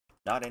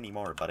 not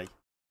anymore, buddy.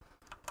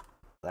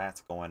 That's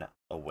going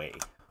away.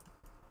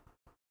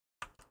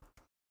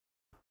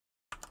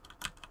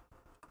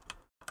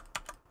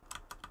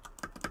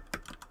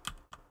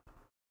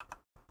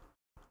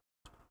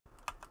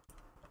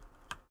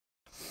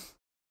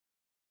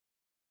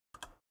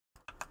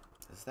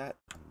 Is that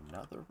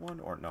another one?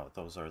 Or no,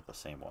 those are the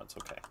same ones.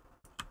 Okay.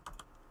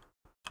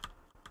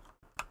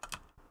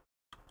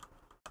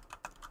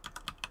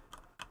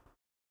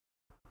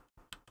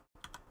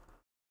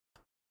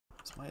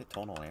 Is my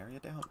tonal area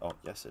down? Oh,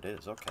 yes it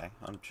is. Okay.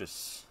 I'm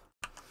just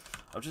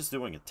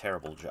doing a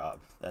terrible job.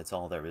 That's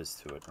all there is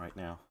to it right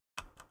now.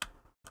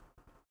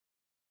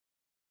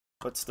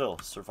 But still,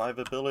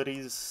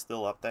 survivability's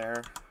still up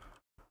there.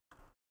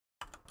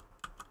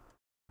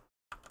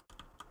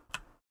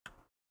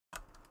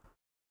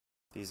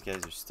 These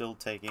guys are still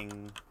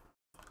taking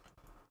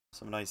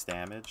some nice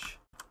damage.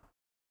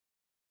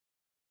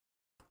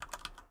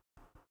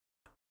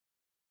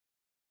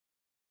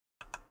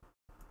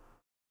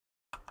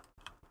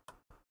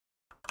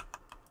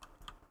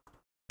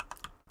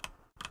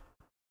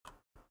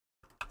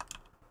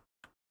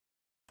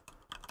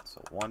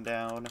 So 1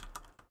 down.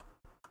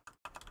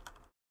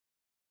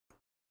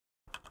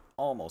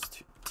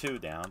 Almost 2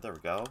 down. There we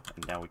go.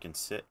 And now we can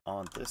sit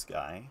on this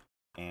guy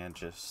and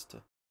just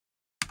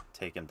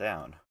take him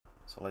down.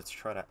 So let's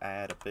try to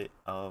add a bit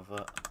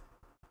of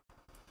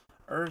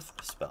earth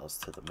spells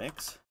to the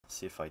mix.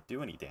 See if I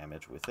do any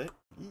damage with it.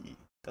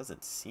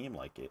 Doesn't seem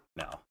like it.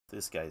 No,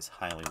 this guy's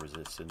highly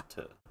resistant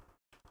to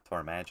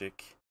our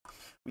magic.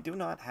 We do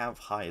not have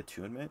high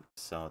attunement,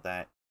 so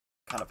that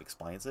kind of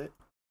explains it.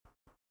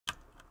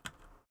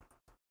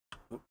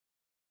 Oop.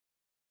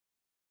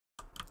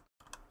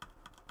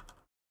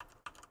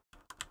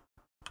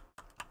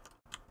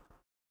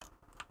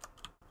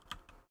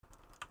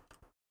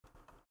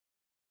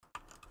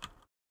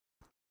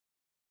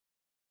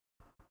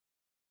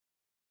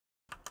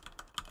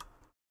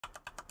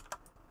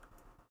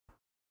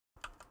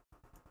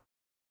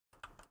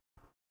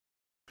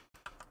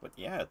 But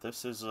But yeah,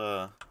 this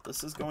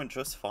is going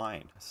just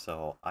fine.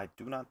 So I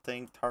do not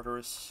think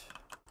Tartarus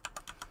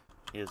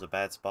is a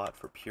bad spot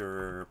for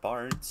pure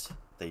bards.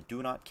 They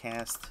do not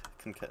cast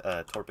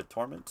Torpid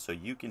Torment, so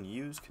you can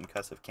use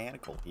Concussive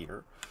Canticle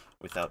here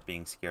without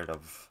being scared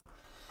of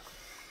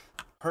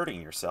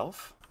hurting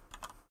yourself.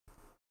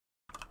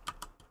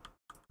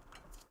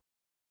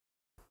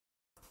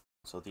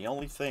 So the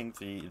only thing,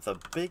 the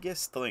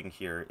biggest thing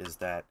here is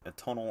that a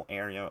tonal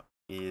area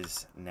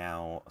is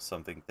now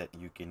something that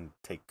you can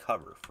take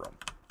cover from.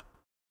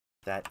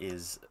 That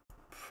is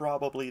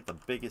probably the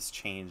biggest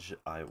change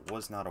I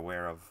was not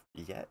aware of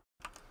yet.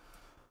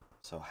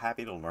 So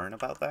happy to learn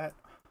about that.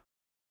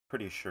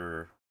 Pretty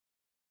sure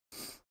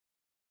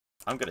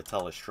I'm going to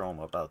tell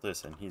Estroma about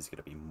this and he's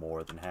going to be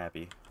more than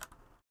happy.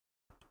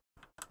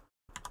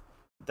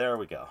 There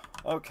we go.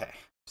 Okay,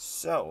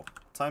 so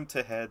time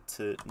to head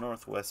to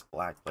Northwest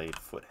Blackblade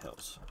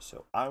Foothills.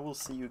 So I will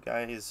see you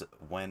guys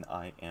when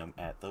I am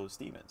at those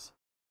demons.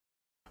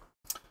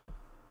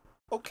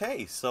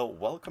 Okay, so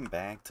welcome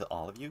back to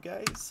all of you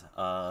guys.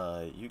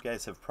 You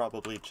guys have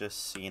probably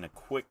just seen a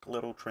quick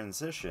little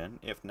transition,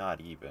 if not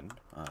even.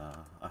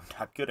 I'm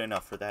not good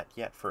enough for that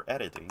yet for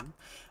editing.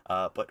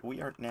 But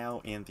we are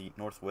now in the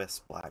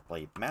Northwest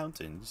Blackblade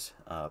Mountains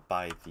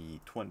by the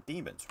Twin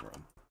Demons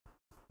room.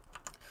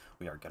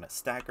 We are going to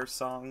stack our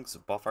songs,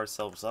 buff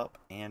ourselves up,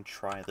 and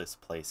try this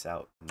place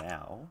out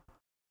now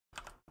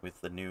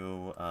with the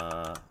new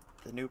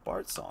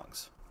Bard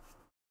songs.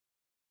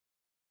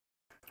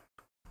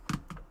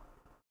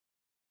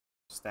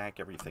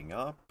 Stack everything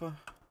up. Do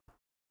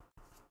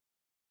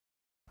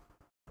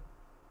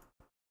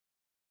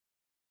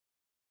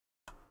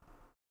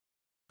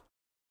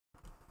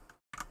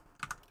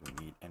we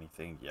need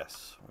anything?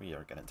 Yes, we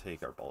are going to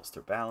take our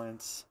bolster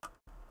balance,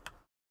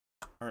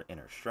 our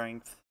inner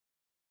strength,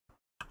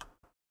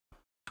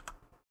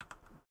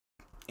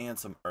 and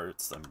some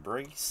Earth's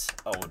Embrace.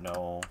 Oh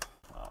no,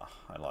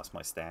 I lost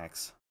my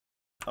stacks.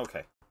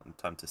 Okay,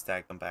 time to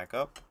stack them back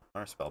up.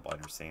 Our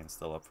Spellbinder Sand's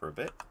still up for a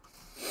bit.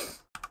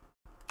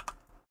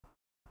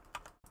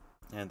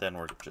 And then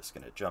we're just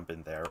going to jump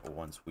in there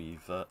once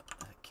we've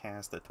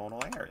cast the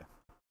tonal area.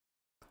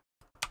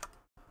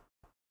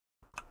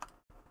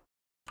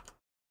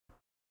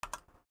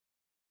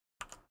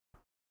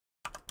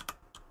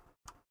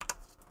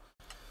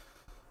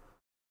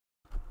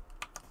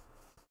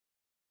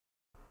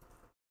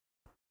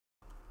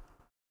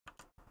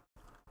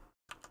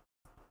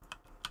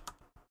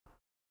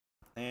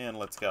 And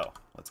let's go.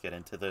 Let's get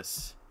into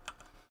this.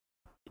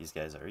 These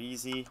guys are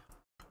easy.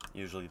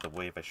 Usually the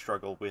wave I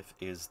struggle with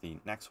is the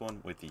next one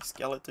with the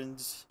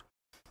skeletons.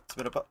 It's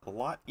been a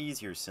lot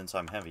easier since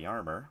I'm heavy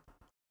armor.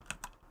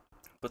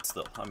 But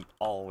still, I'm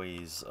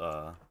always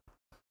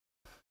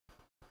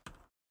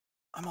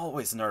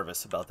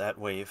nervous about that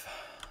wave.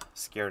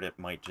 Scared it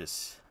might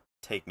just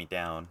take me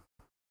down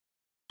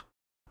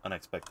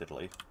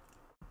unexpectedly.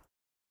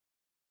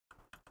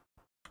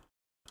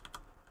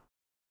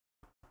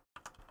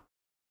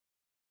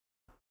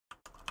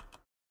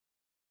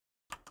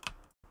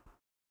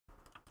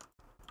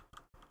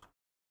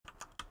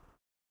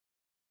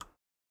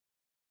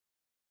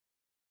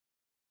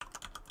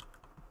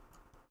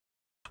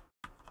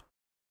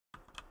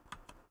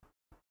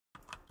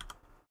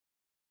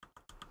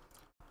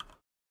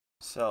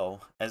 So,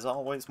 as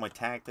always, my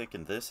tactic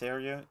in this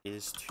area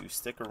is to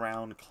stick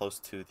around close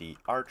to the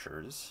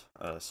archers.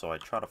 So I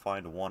try to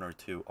find one or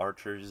two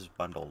archers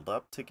bundled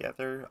up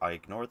together. I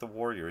ignore the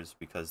warriors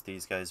because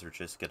these guys are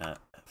just gonna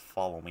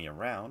follow me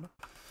around.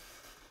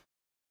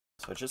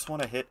 So I just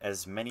want to hit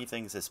as many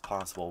things as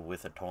possible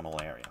with a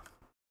tonal area.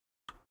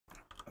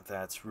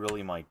 That's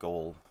really my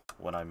goal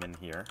when I'm in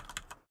here.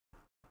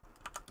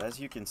 As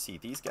you can see,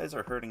 these guys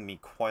are hurting me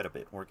quite a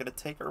bit. We're gonna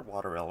take our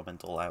water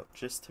elemental out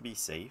just to be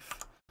safe.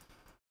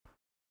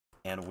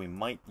 And we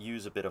might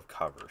use a bit of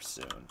cover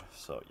soon.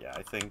 So yeah,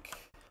 I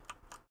think...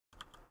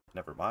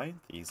 Never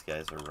mind. These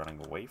guys are running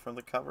away from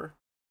the cover.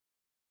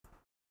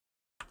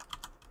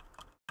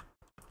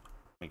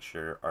 Make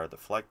sure our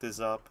deflect is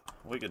up.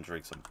 We can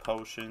drink some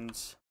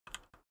potions.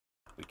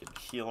 We can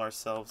heal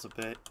ourselves a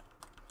bit.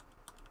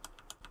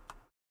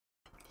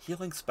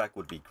 Healing spec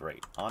would be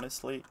great.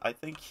 Honestly, I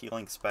think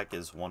healing spec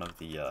is one of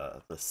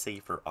the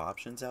safer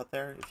options out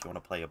there if you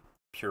want to play a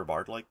pure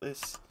bard like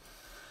this.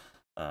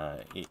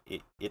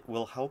 It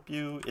will help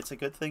you. It's a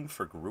good thing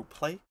for group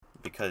play,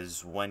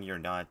 because when you're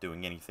not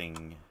doing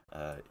anything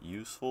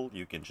useful,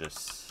 you can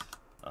just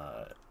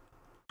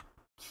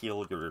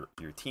heal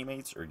your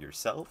teammates or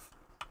yourself.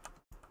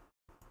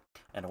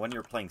 And when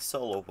you're playing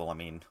solo, well, I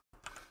mean,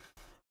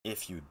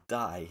 if you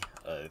die,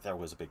 there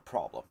was a big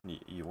problem.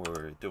 You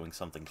were doing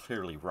something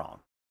clearly wrong.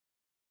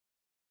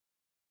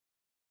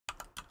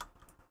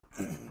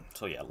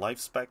 So yeah, life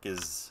spec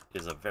is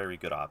a very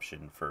good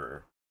option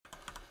for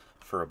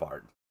a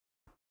bard.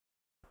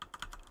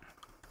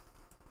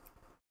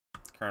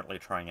 Currently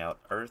trying out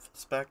Earth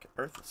spec.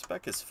 Earth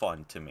spec is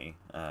fun to me.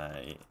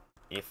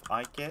 If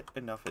I get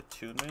enough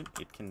attunement,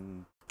 it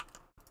can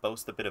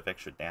boast a bit of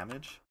extra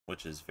damage,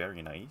 which is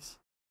very nice.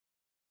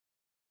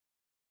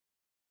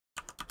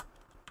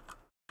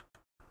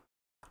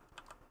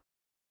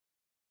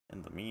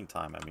 in the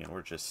meantime, I mean,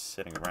 we're just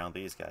sitting around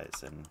these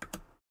guys and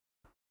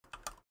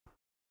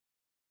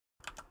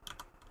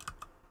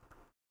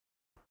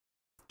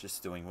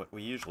just doing what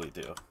we usually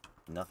do.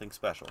 Nothing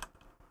special.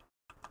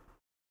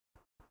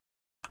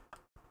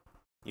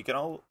 You can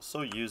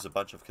also use a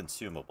bunch of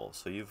consumables.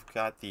 So you've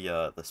got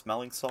the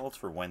smelling salts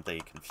for when they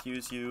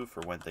confuse you,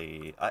 for when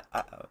they...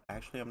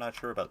 Actually, I'm not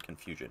sure about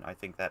confusion. I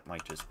think that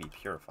might just be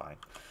purifying.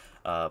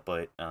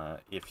 But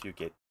if you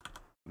get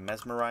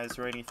mesmerized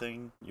or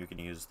anything, you can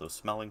use those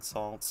smelling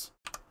salts.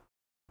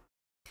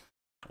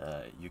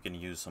 You can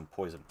use some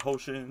poison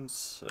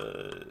potions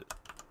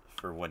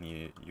for when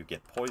you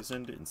get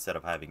poisoned instead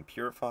of having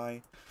purify.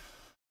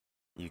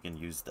 You can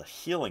use the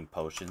healing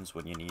potions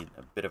when you need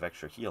a bit of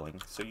extra healing.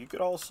 So you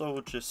could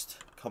also just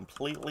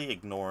completely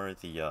ignore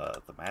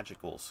the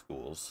magical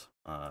schools.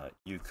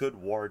 You could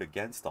ward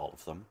against all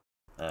of them,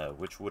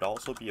 which would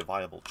also be a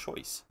viable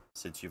choice,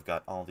 since you've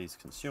got all these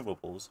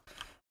consumables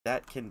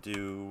that can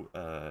do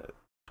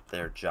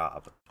their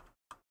job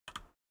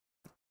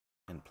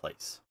in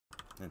place,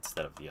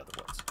 instead of the other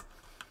ones.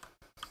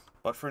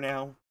 But for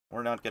now,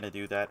 we're not going to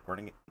do that. We're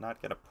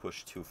not going to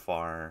push too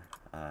far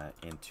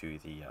into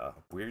the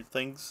weird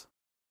things.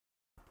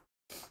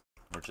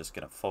 We're just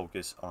going to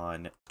focus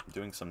on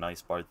doing some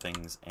nice bard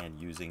things and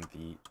using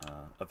the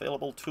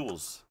available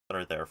tools that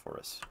are there for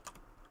us.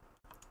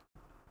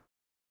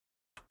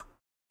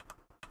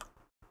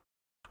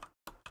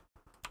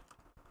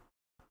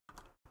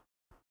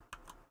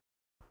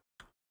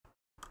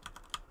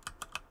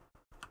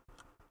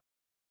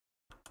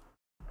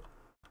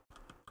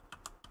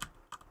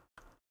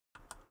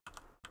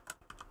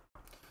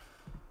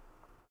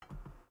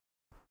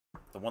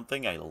 The one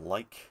thing I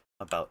like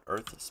about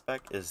Earth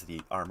Spec is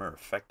the armor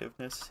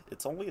effectiveness.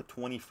 It's only a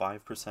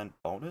 25%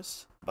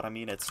 bonus, but I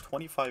mean it's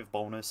 25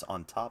 bonus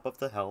on top of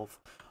the health,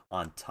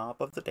 on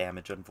top of the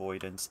damage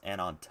avoidance, and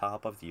on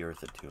top of the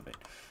Earth Attunement.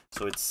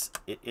 So it's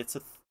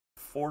a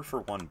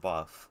 4-for-1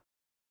 buff.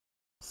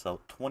 So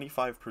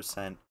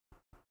 25%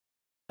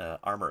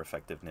 armor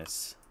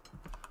effectiveness.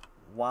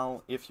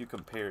 While if you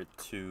compare it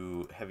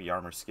to heavy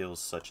armor skills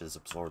such as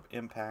Absorb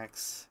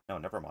Impacts... No,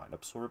 never mind.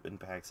 Absorb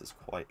Impacts is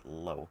quite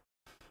low.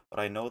 But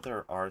I know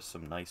there are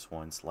some nice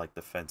ones like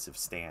Defensive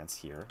Stance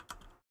here.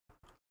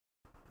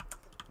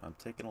 I'm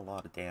taking a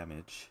lot of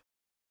damage.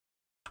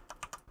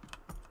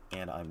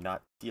 And I'm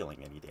not dealing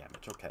any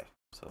damage. Okay,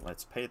 so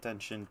let's pay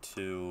attention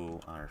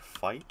to our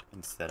fight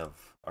instead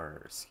of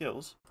our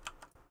skills.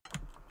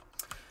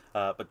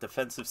 But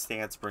Defensive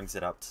Stance brings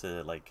it up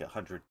to like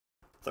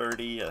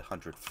 130,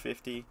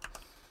 150.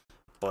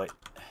 But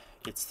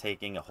it's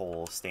taking a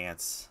whole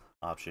stance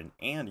option.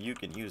 And you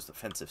can use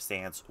Defensive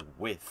Stance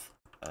with...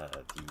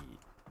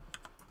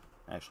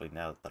 Actually,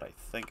 now that I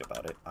think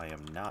about it, I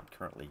am not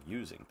currently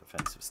using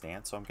Defensive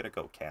Stance, so I'm going to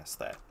go cast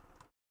that.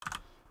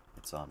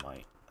 It's on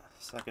my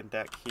second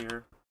deck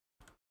here.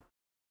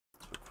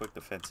 So quick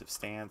Defensive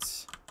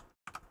Stance.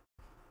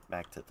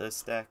 Back to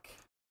this deck.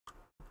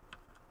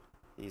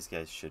 These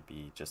guys should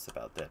be just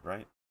about dead,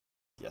 right?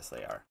 Yes,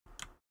 they are.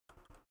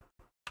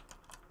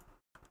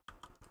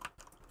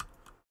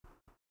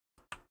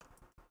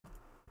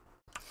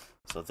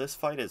 So this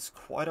fight is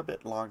quite a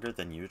bit longer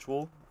than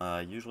usual.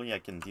 Usually I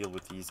can deal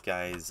with these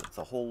guys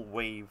the whole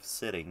wave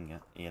sitting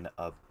in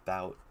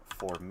about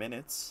 4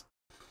 minutes.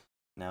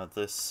 Now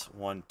this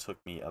one took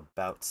me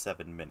about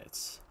 7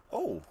 minutes.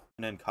 Oh,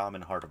 an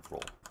uncommon Heart of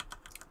Roll.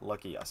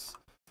 Lucky us.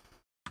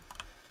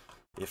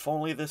 If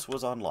only this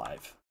was on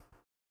live.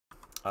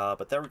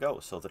 But there we go.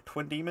 So the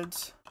Twin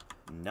Demons,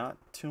 not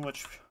too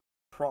much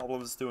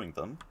problems doing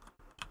them.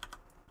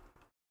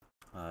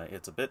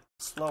 It's a bit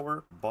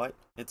slower, but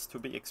it's to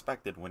be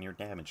expected when your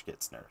damage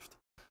gets nerfed.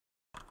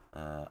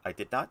 I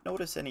did not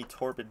notice any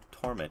Torpid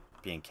Torment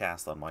being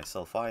cast on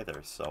myself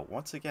either, so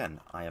once again,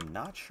 I am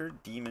not sure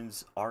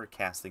demons are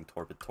casting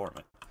Torpid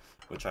Torment,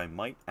 which I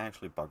might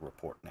actually bug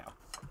report now.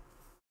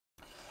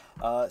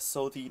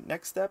 So the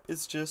next step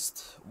is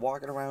just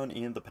walking around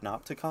in the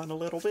Panopticon a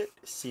little bit,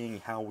 seeing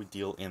how we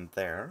deal in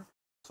there.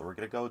 So we're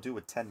gonna go do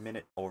a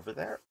 10-minute over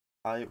there.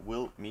 I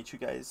will meet you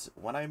guys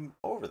when I'm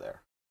over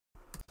there.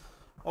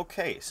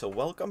 Okay, so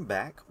welcome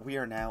back. We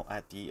are now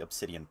at the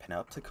Obsidian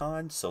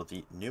Panopticon, so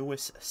the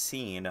newest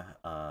scene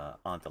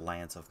on the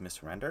lands of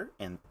Misrender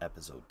in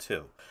episode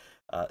 2.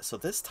 So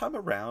this time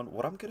around,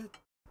 what I'm going to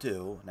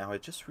do... Now, I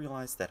just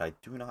realized that I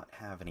do not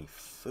have any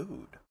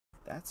food.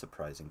 That's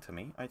surprising to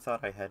me. I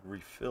thought I had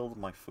refilled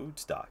my food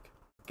stock.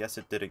 Guess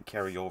it didn't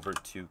carry over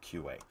to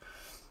QA.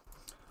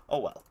 Oh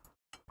well.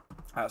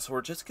 So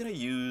we're just going to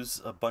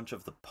use a bunch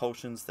of the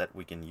potions that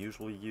we can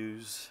usually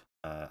use.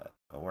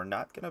 We're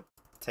not going to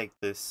take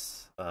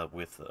this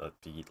with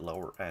the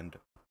lower end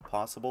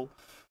possible.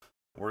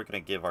 We're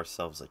going to give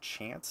ourselves a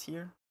chance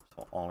here.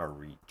 So all our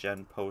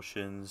regen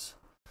potions.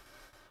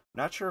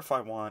 Not sure if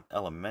I want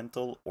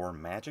elemental or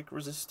magic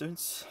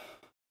resistance.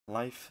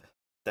 Life,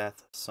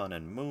 death, sun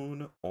and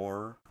moon,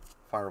 or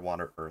fire,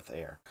 water, earth,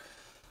 air.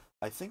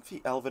 I think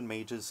the elven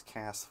mages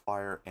cast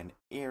fire and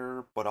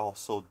air, but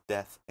also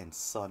death and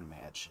sun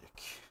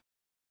magic.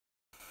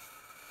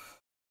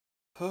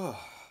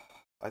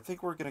 I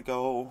think we're gonna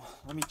go.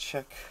 Let me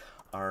check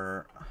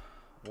our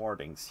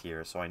wardings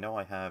here. So I know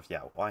I have,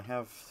 yeah, well, I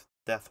have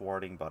death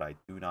warding, but I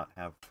do not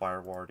have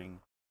fire warding.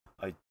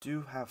 I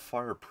do have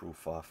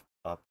fireproof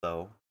up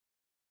though.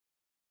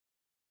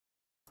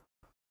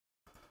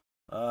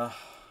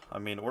 I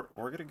mean,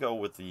 we're gonna go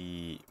with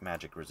the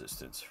magic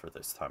resistance for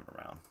this time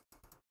around.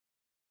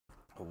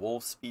 A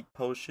wolf speed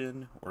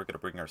potion. We're gonna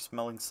bring our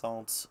smelling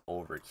salts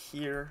over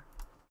here,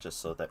 just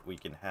so that we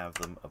can have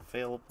them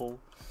available.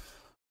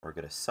 We're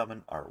gonna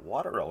summon our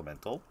water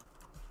elemental.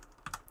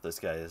 This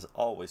guy is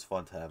always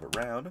fun to have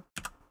around.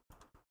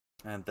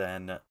 And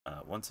then,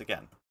 once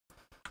again,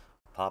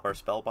 pop our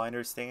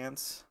Spellbinder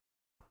stance.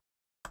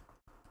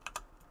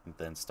 And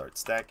then start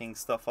stacking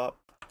stuff up.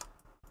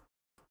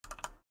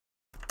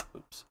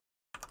 Oops.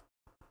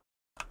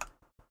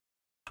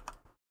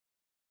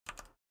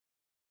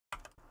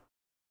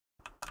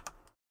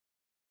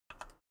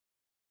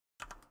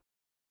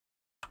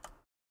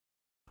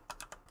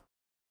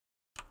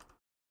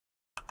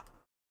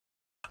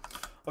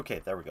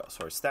 Okay, there we go.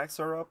 So our stacks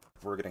are up.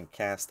 We're going to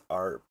cast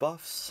our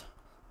buffs.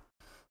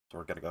 So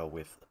we're going to go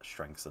with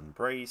Strength's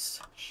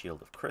Embrace,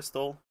 Shield of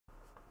Crystal.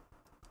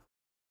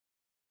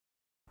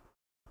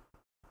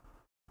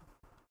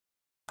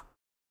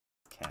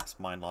 Cast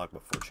Mind Log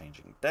before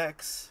changing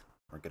decks.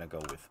 We're going to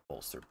go with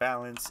Bolster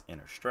Balance,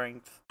 Inner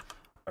Strength,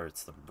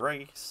 Earth's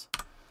Embrace,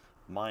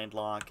 Mind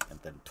Lock, and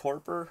then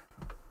Torpor.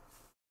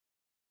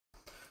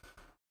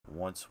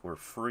 Once we're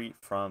free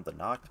from the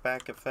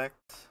knockback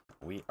effect,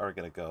 we are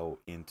going to go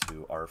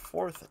into our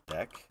fourth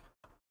deck.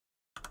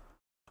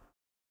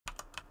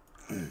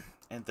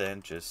 And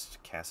then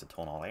just cast a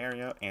tonal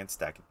area and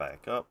stack it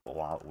back up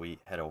while we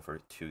head over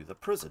to the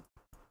prison.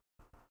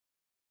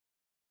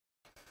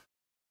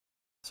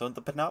 So in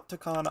the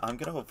Panopticon, I'm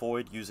going to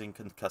avoid using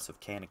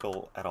Concussive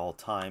Canticle at all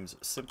times,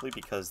 simply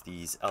because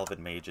these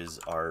Elven Mages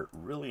are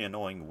really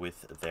annoying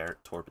with their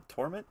Torpid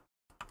Torment.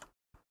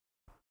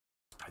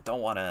 I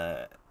don't want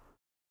to...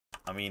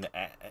 I mean,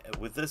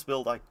 with this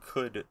build, I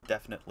could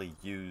definitely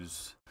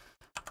use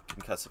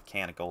Concussive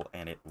Canticle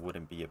and it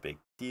wouldn't be a big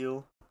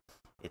deal.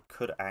 It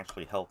could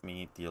actually help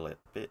me deal a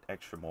bit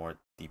extra more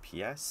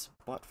DPS,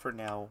 but for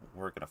now,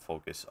 we're going to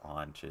focus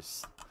on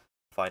just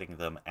fighting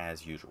them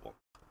as usual.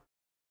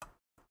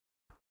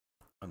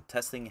 I'm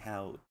testing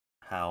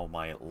how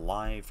my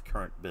live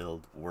current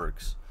build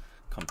works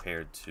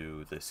compared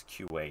to this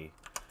QA,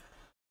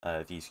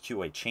 these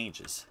QA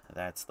changes.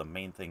 That's the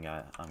main thing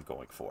I'm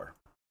going for.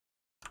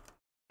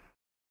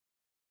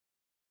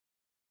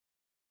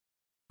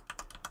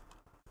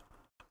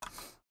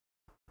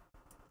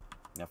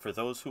 Now, for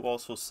those who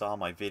also saw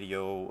my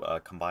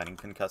video combining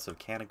Concussive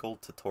Canticle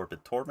to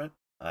Torpid Torment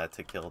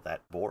to kill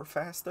that boar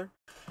faster,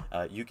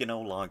 you can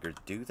no longer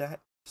do that,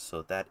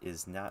 so that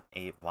is not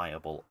a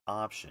viable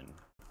option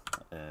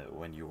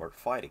when you are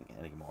fighting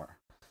anymore.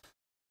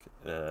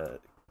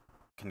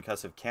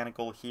 Concussive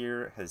Canticle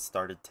here has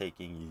started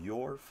taking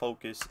your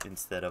focus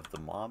instead of the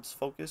mob's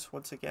focus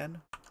once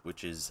again,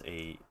 which is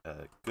a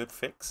good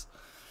fix,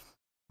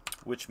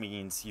 which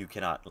means you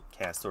cannot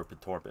cast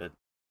Torpid Torment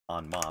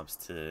on mobs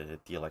to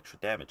deal extra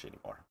damage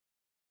anymore.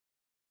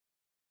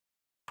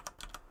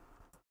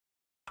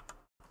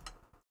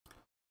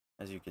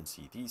 As you can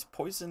see, this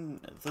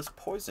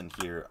poison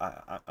here,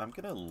 I'm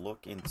gonna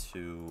look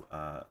into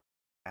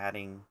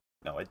adding.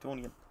 No, I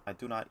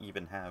do not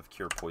even have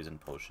cure poison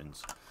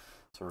potions,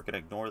 so we're gonna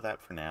ignore that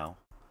for now.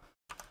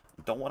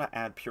 Don't want to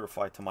add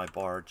purify to my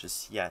bar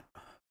just yet,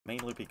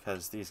 mainly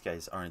because these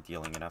guys aren't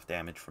dealing enough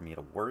damage for me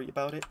to worry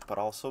about it, but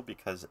also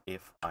because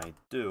if I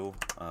do,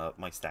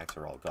 my stacks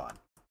are all gone.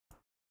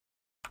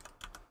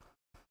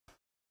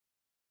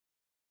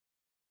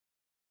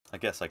 I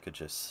guess I could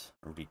just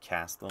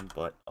recast them,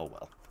 but oh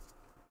well.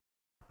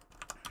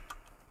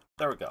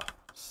 There we go.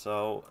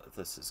 So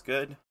this is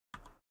good.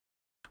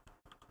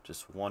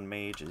 Just one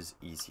mage is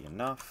easy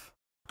enough.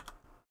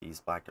 These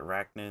black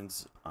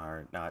arachnids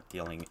are not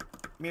dealing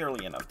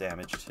nearly enough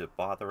damage to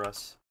bother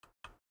us.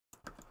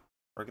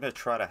 We're going to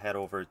try to head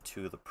over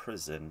to the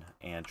prison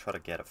and try to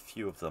get a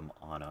few of them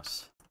on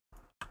us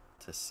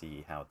to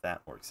see how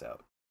that works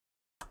out.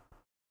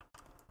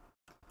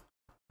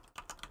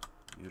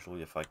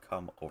 Usually if I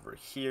come over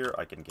here,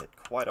 I can get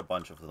quite a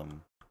bunch of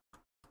them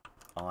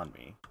on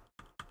me.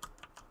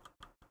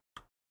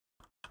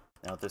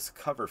 Now this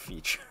cover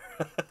feature,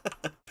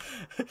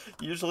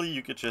 usually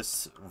you could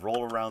just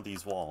roll around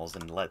these walls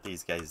and let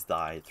these guys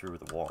die through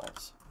the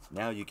walls.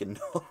 Now you can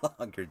no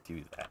longer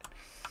do that.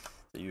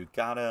 So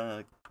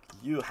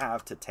you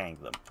have to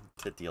tank them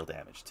to deal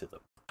damage to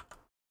them.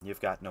 You've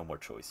got no more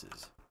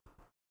choices.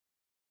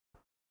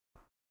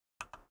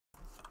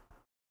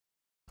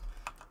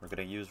 We're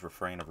going to use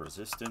Refrain of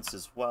Resistance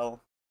as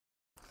well.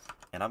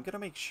 And I'm going to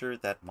make sure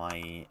that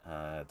my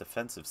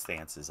defensive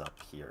stance is up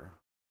here,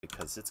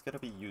 because it's going to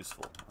be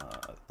useful.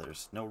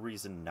 There's no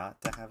reason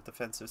not to have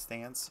defensive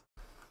stance.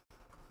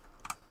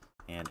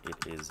 And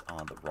it is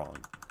on the wrong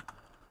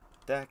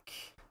deck.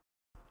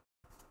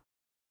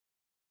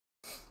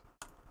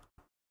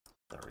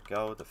 There we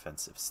go,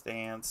 defensive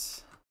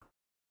stance.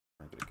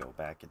 We're going to go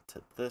back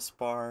into this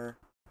bar.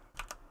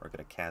 We're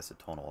going to cast a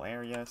tonal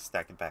area,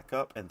 stack it back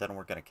up, and then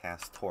we're going to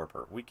cast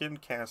Torpor. We can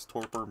cast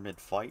Torpor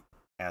mid-fight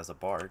as a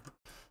bard,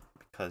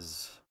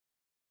 because,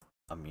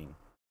 I mean,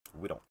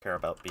 we don't care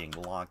about being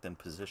locked in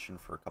position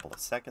for a couple of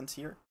seconds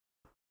here.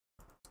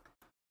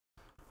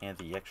 And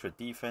the extra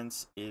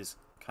defense is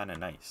kind of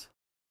nice.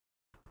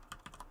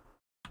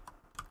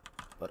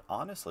 But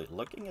honestly,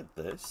 looking at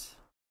this,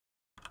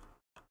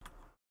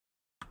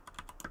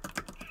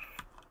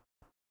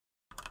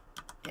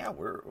 yeah,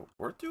 we're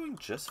doing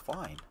just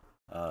fine.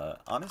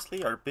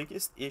 Honestly, our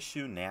biggest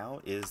issue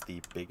now is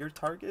the bigger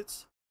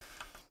targets.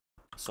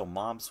 So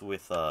mobs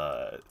with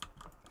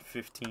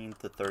 15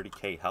 to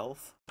 30k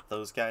health,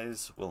 those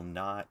guys will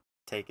not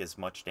take as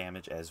much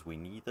damage as we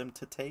need them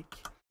to take.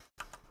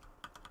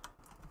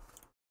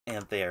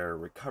 And their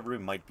recovery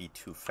might be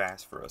too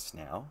fast for us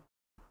now.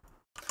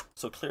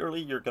 So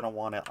clearly you're going to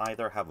want to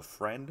either have a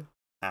friend,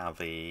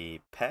 have a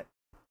pet,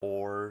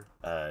 or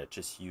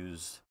just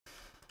use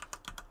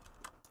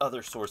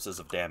other sources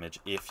of damage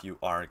if you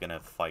are going to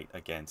fight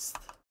against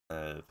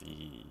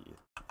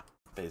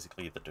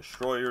basically the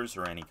destroyers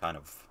or any kind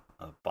of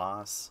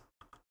boss.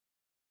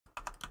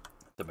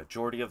 The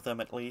majority of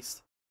them at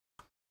least.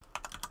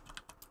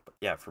 But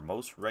yeah, for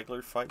most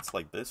regular fights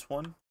like this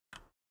one,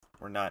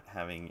 we're not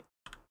having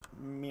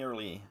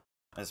nearly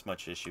as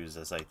much issues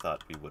as I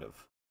thought we would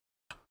have.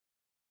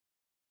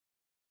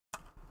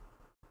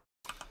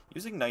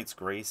 Using Knight's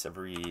Grace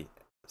every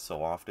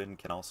so often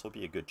can also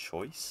be a good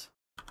choice.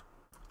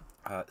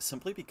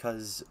 Simply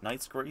because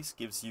Knight's Grace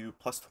gives you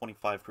plus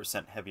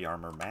 25% heavy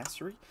armor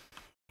mastery,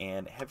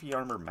 and heavy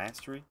armor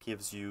mastery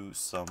gives you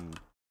some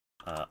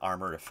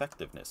armor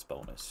effectiveness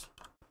bonus.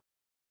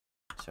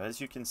 So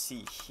as you can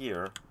see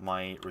here,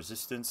 my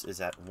resistance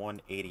is at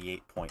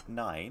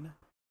 188.9.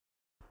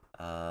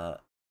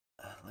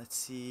 Let's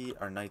see,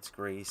 our Knight's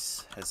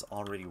Grace has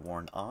already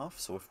worn off,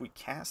 so if we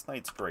cast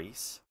Knight's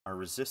Grace, our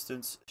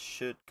resistance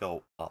should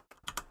go up.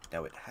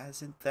 Now it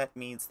hasn't, that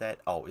means that,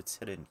 oh, it's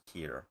hidden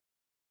here,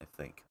 I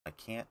think. I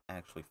can't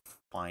actually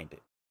find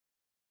it.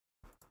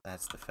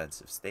 That's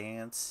defensive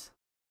stance.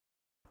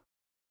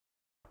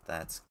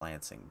 That's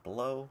glancing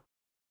blow.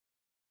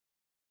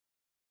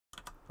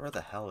 Where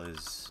the hell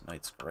is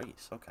Knight's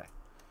Grace? Okay.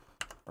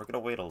 We're gonna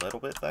wait a little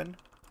bit then.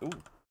 Ooh,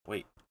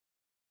 wait.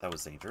 That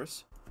was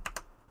dangerous.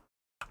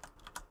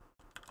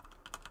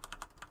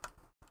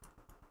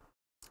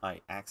 I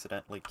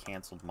accidentally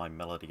canceled my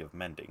Melody of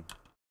Mending.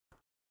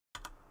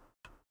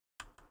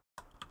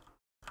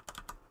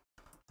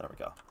 There we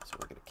go. So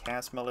we're going to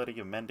cast Melody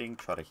of Mending,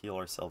 try to heal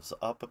ourselves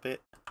up a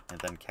bit, and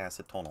then cast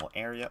a tonal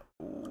area.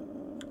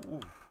 Ooh.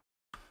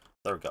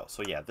 There we go.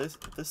 So yeah, this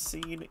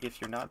scene,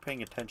 if you're not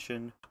paying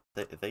attention,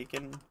 they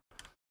can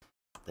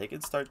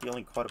start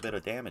dealing quite a bit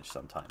of damage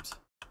sometimes.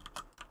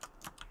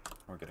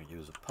 We're going to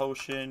use a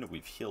potion.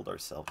 We've healed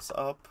ourselves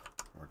up.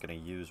 We're going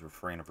to use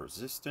Refrain of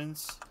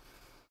Resistance.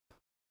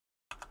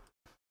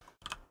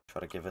 Try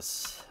to give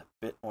us a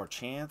bit more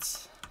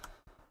chance.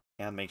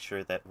 And make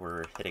sure that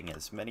we're hitting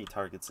as many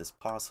targets as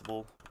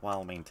possible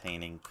while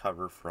maintaining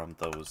cover from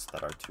those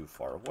that are too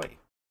far away.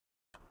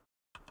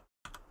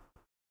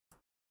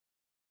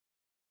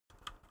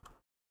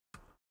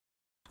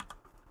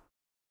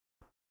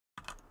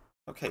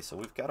 Okay, so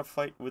we've got a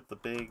fight with the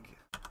big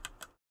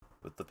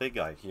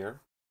guy here.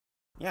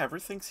 Yeah,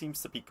 everything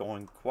seems to be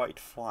going quite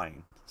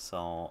fine.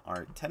 So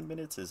our 10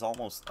 minutes is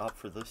almost up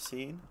for this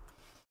scene.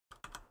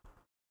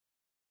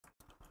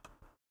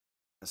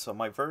 So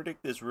my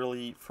verdict is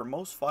really, for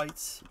most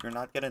fights, you're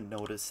not going to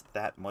notice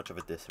that much of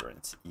a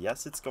difference.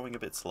 Yes, it's going a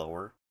bit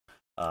slower.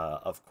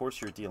 Of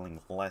course, you're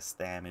dealing less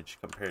damage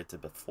compared to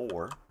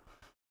before.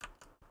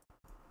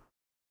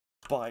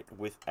 But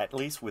at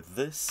least with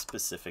this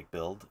specific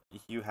build,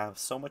 you have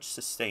so much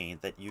sustain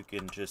that you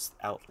can just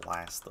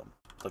outlast them.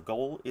 The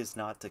goal is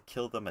not to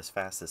kill them as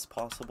fast as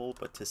possible,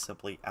 but to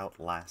simply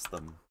outlast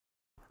them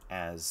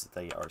as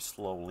they are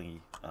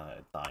slowly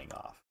dying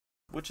off.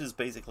 Which is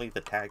basically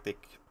the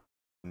tactic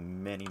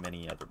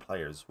many other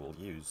players will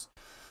use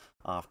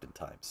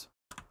oftentimes.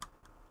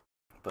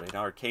 But in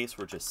our case,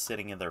 we're just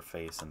sitting in their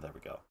face, and there we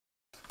go.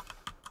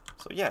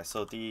 So yeah,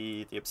 so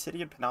the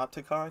Obsidian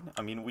Panopticon,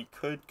 I mean, we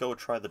could go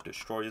try the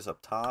Destroyers up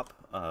top,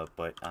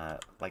 but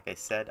like I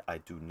said, I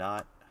do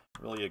not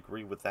really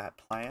agree with that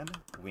plan.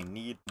 We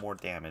need more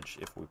damage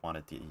if we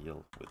want to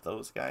deal with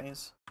those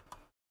guys.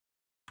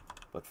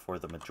 But for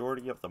the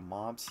majority of the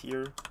mobs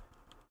here,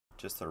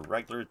 just a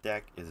regular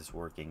deck is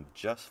working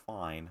just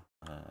fine.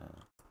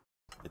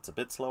 It's a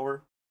bit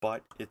slower,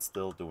 but it's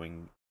still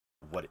doing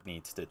what it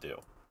needs to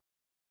do.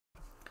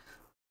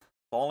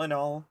 All in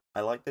all, I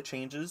like the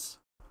changes.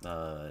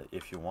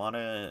 If you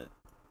wanna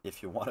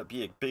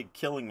be a big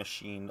killing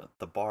machine,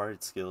 the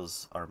bard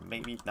skills are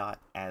maybe not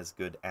as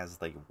good as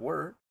they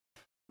were.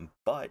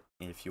 But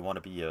if you want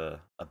to be a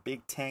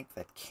big tank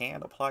that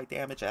can apply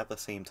damage at the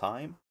same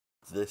time,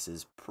 this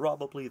is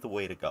probably the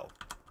way to go.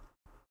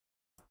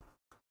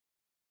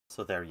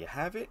 So there you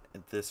have it.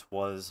 This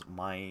was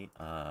my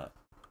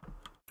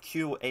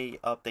QA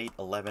update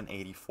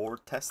 1184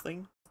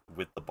 testing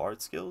with the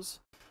bard skills.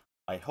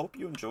 I hope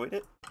you enjoyed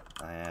it,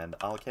 and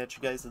I'll catch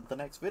you guys in the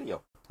next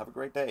video. Have a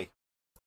great day.